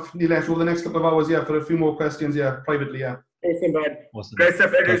yourself, Nilesh, over the next couple of hours. Yeah, for a few more questions. Yeah, privately. Yeah. Awesome, bud. Awesome. Great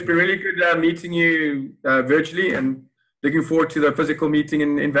stuff, Andrew. It's been really good meeting you virtually, and looking forward to the physical meeting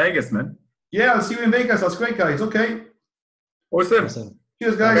in Vegas, man. Yeah, I'll see you in Vegas. That's great, guys. Okay. Awesome.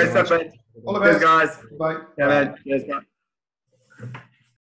 Cheers, guys. Great stuff, man. All the best. Cheers, guys. Bye. Yeah, man. Cheers, bye.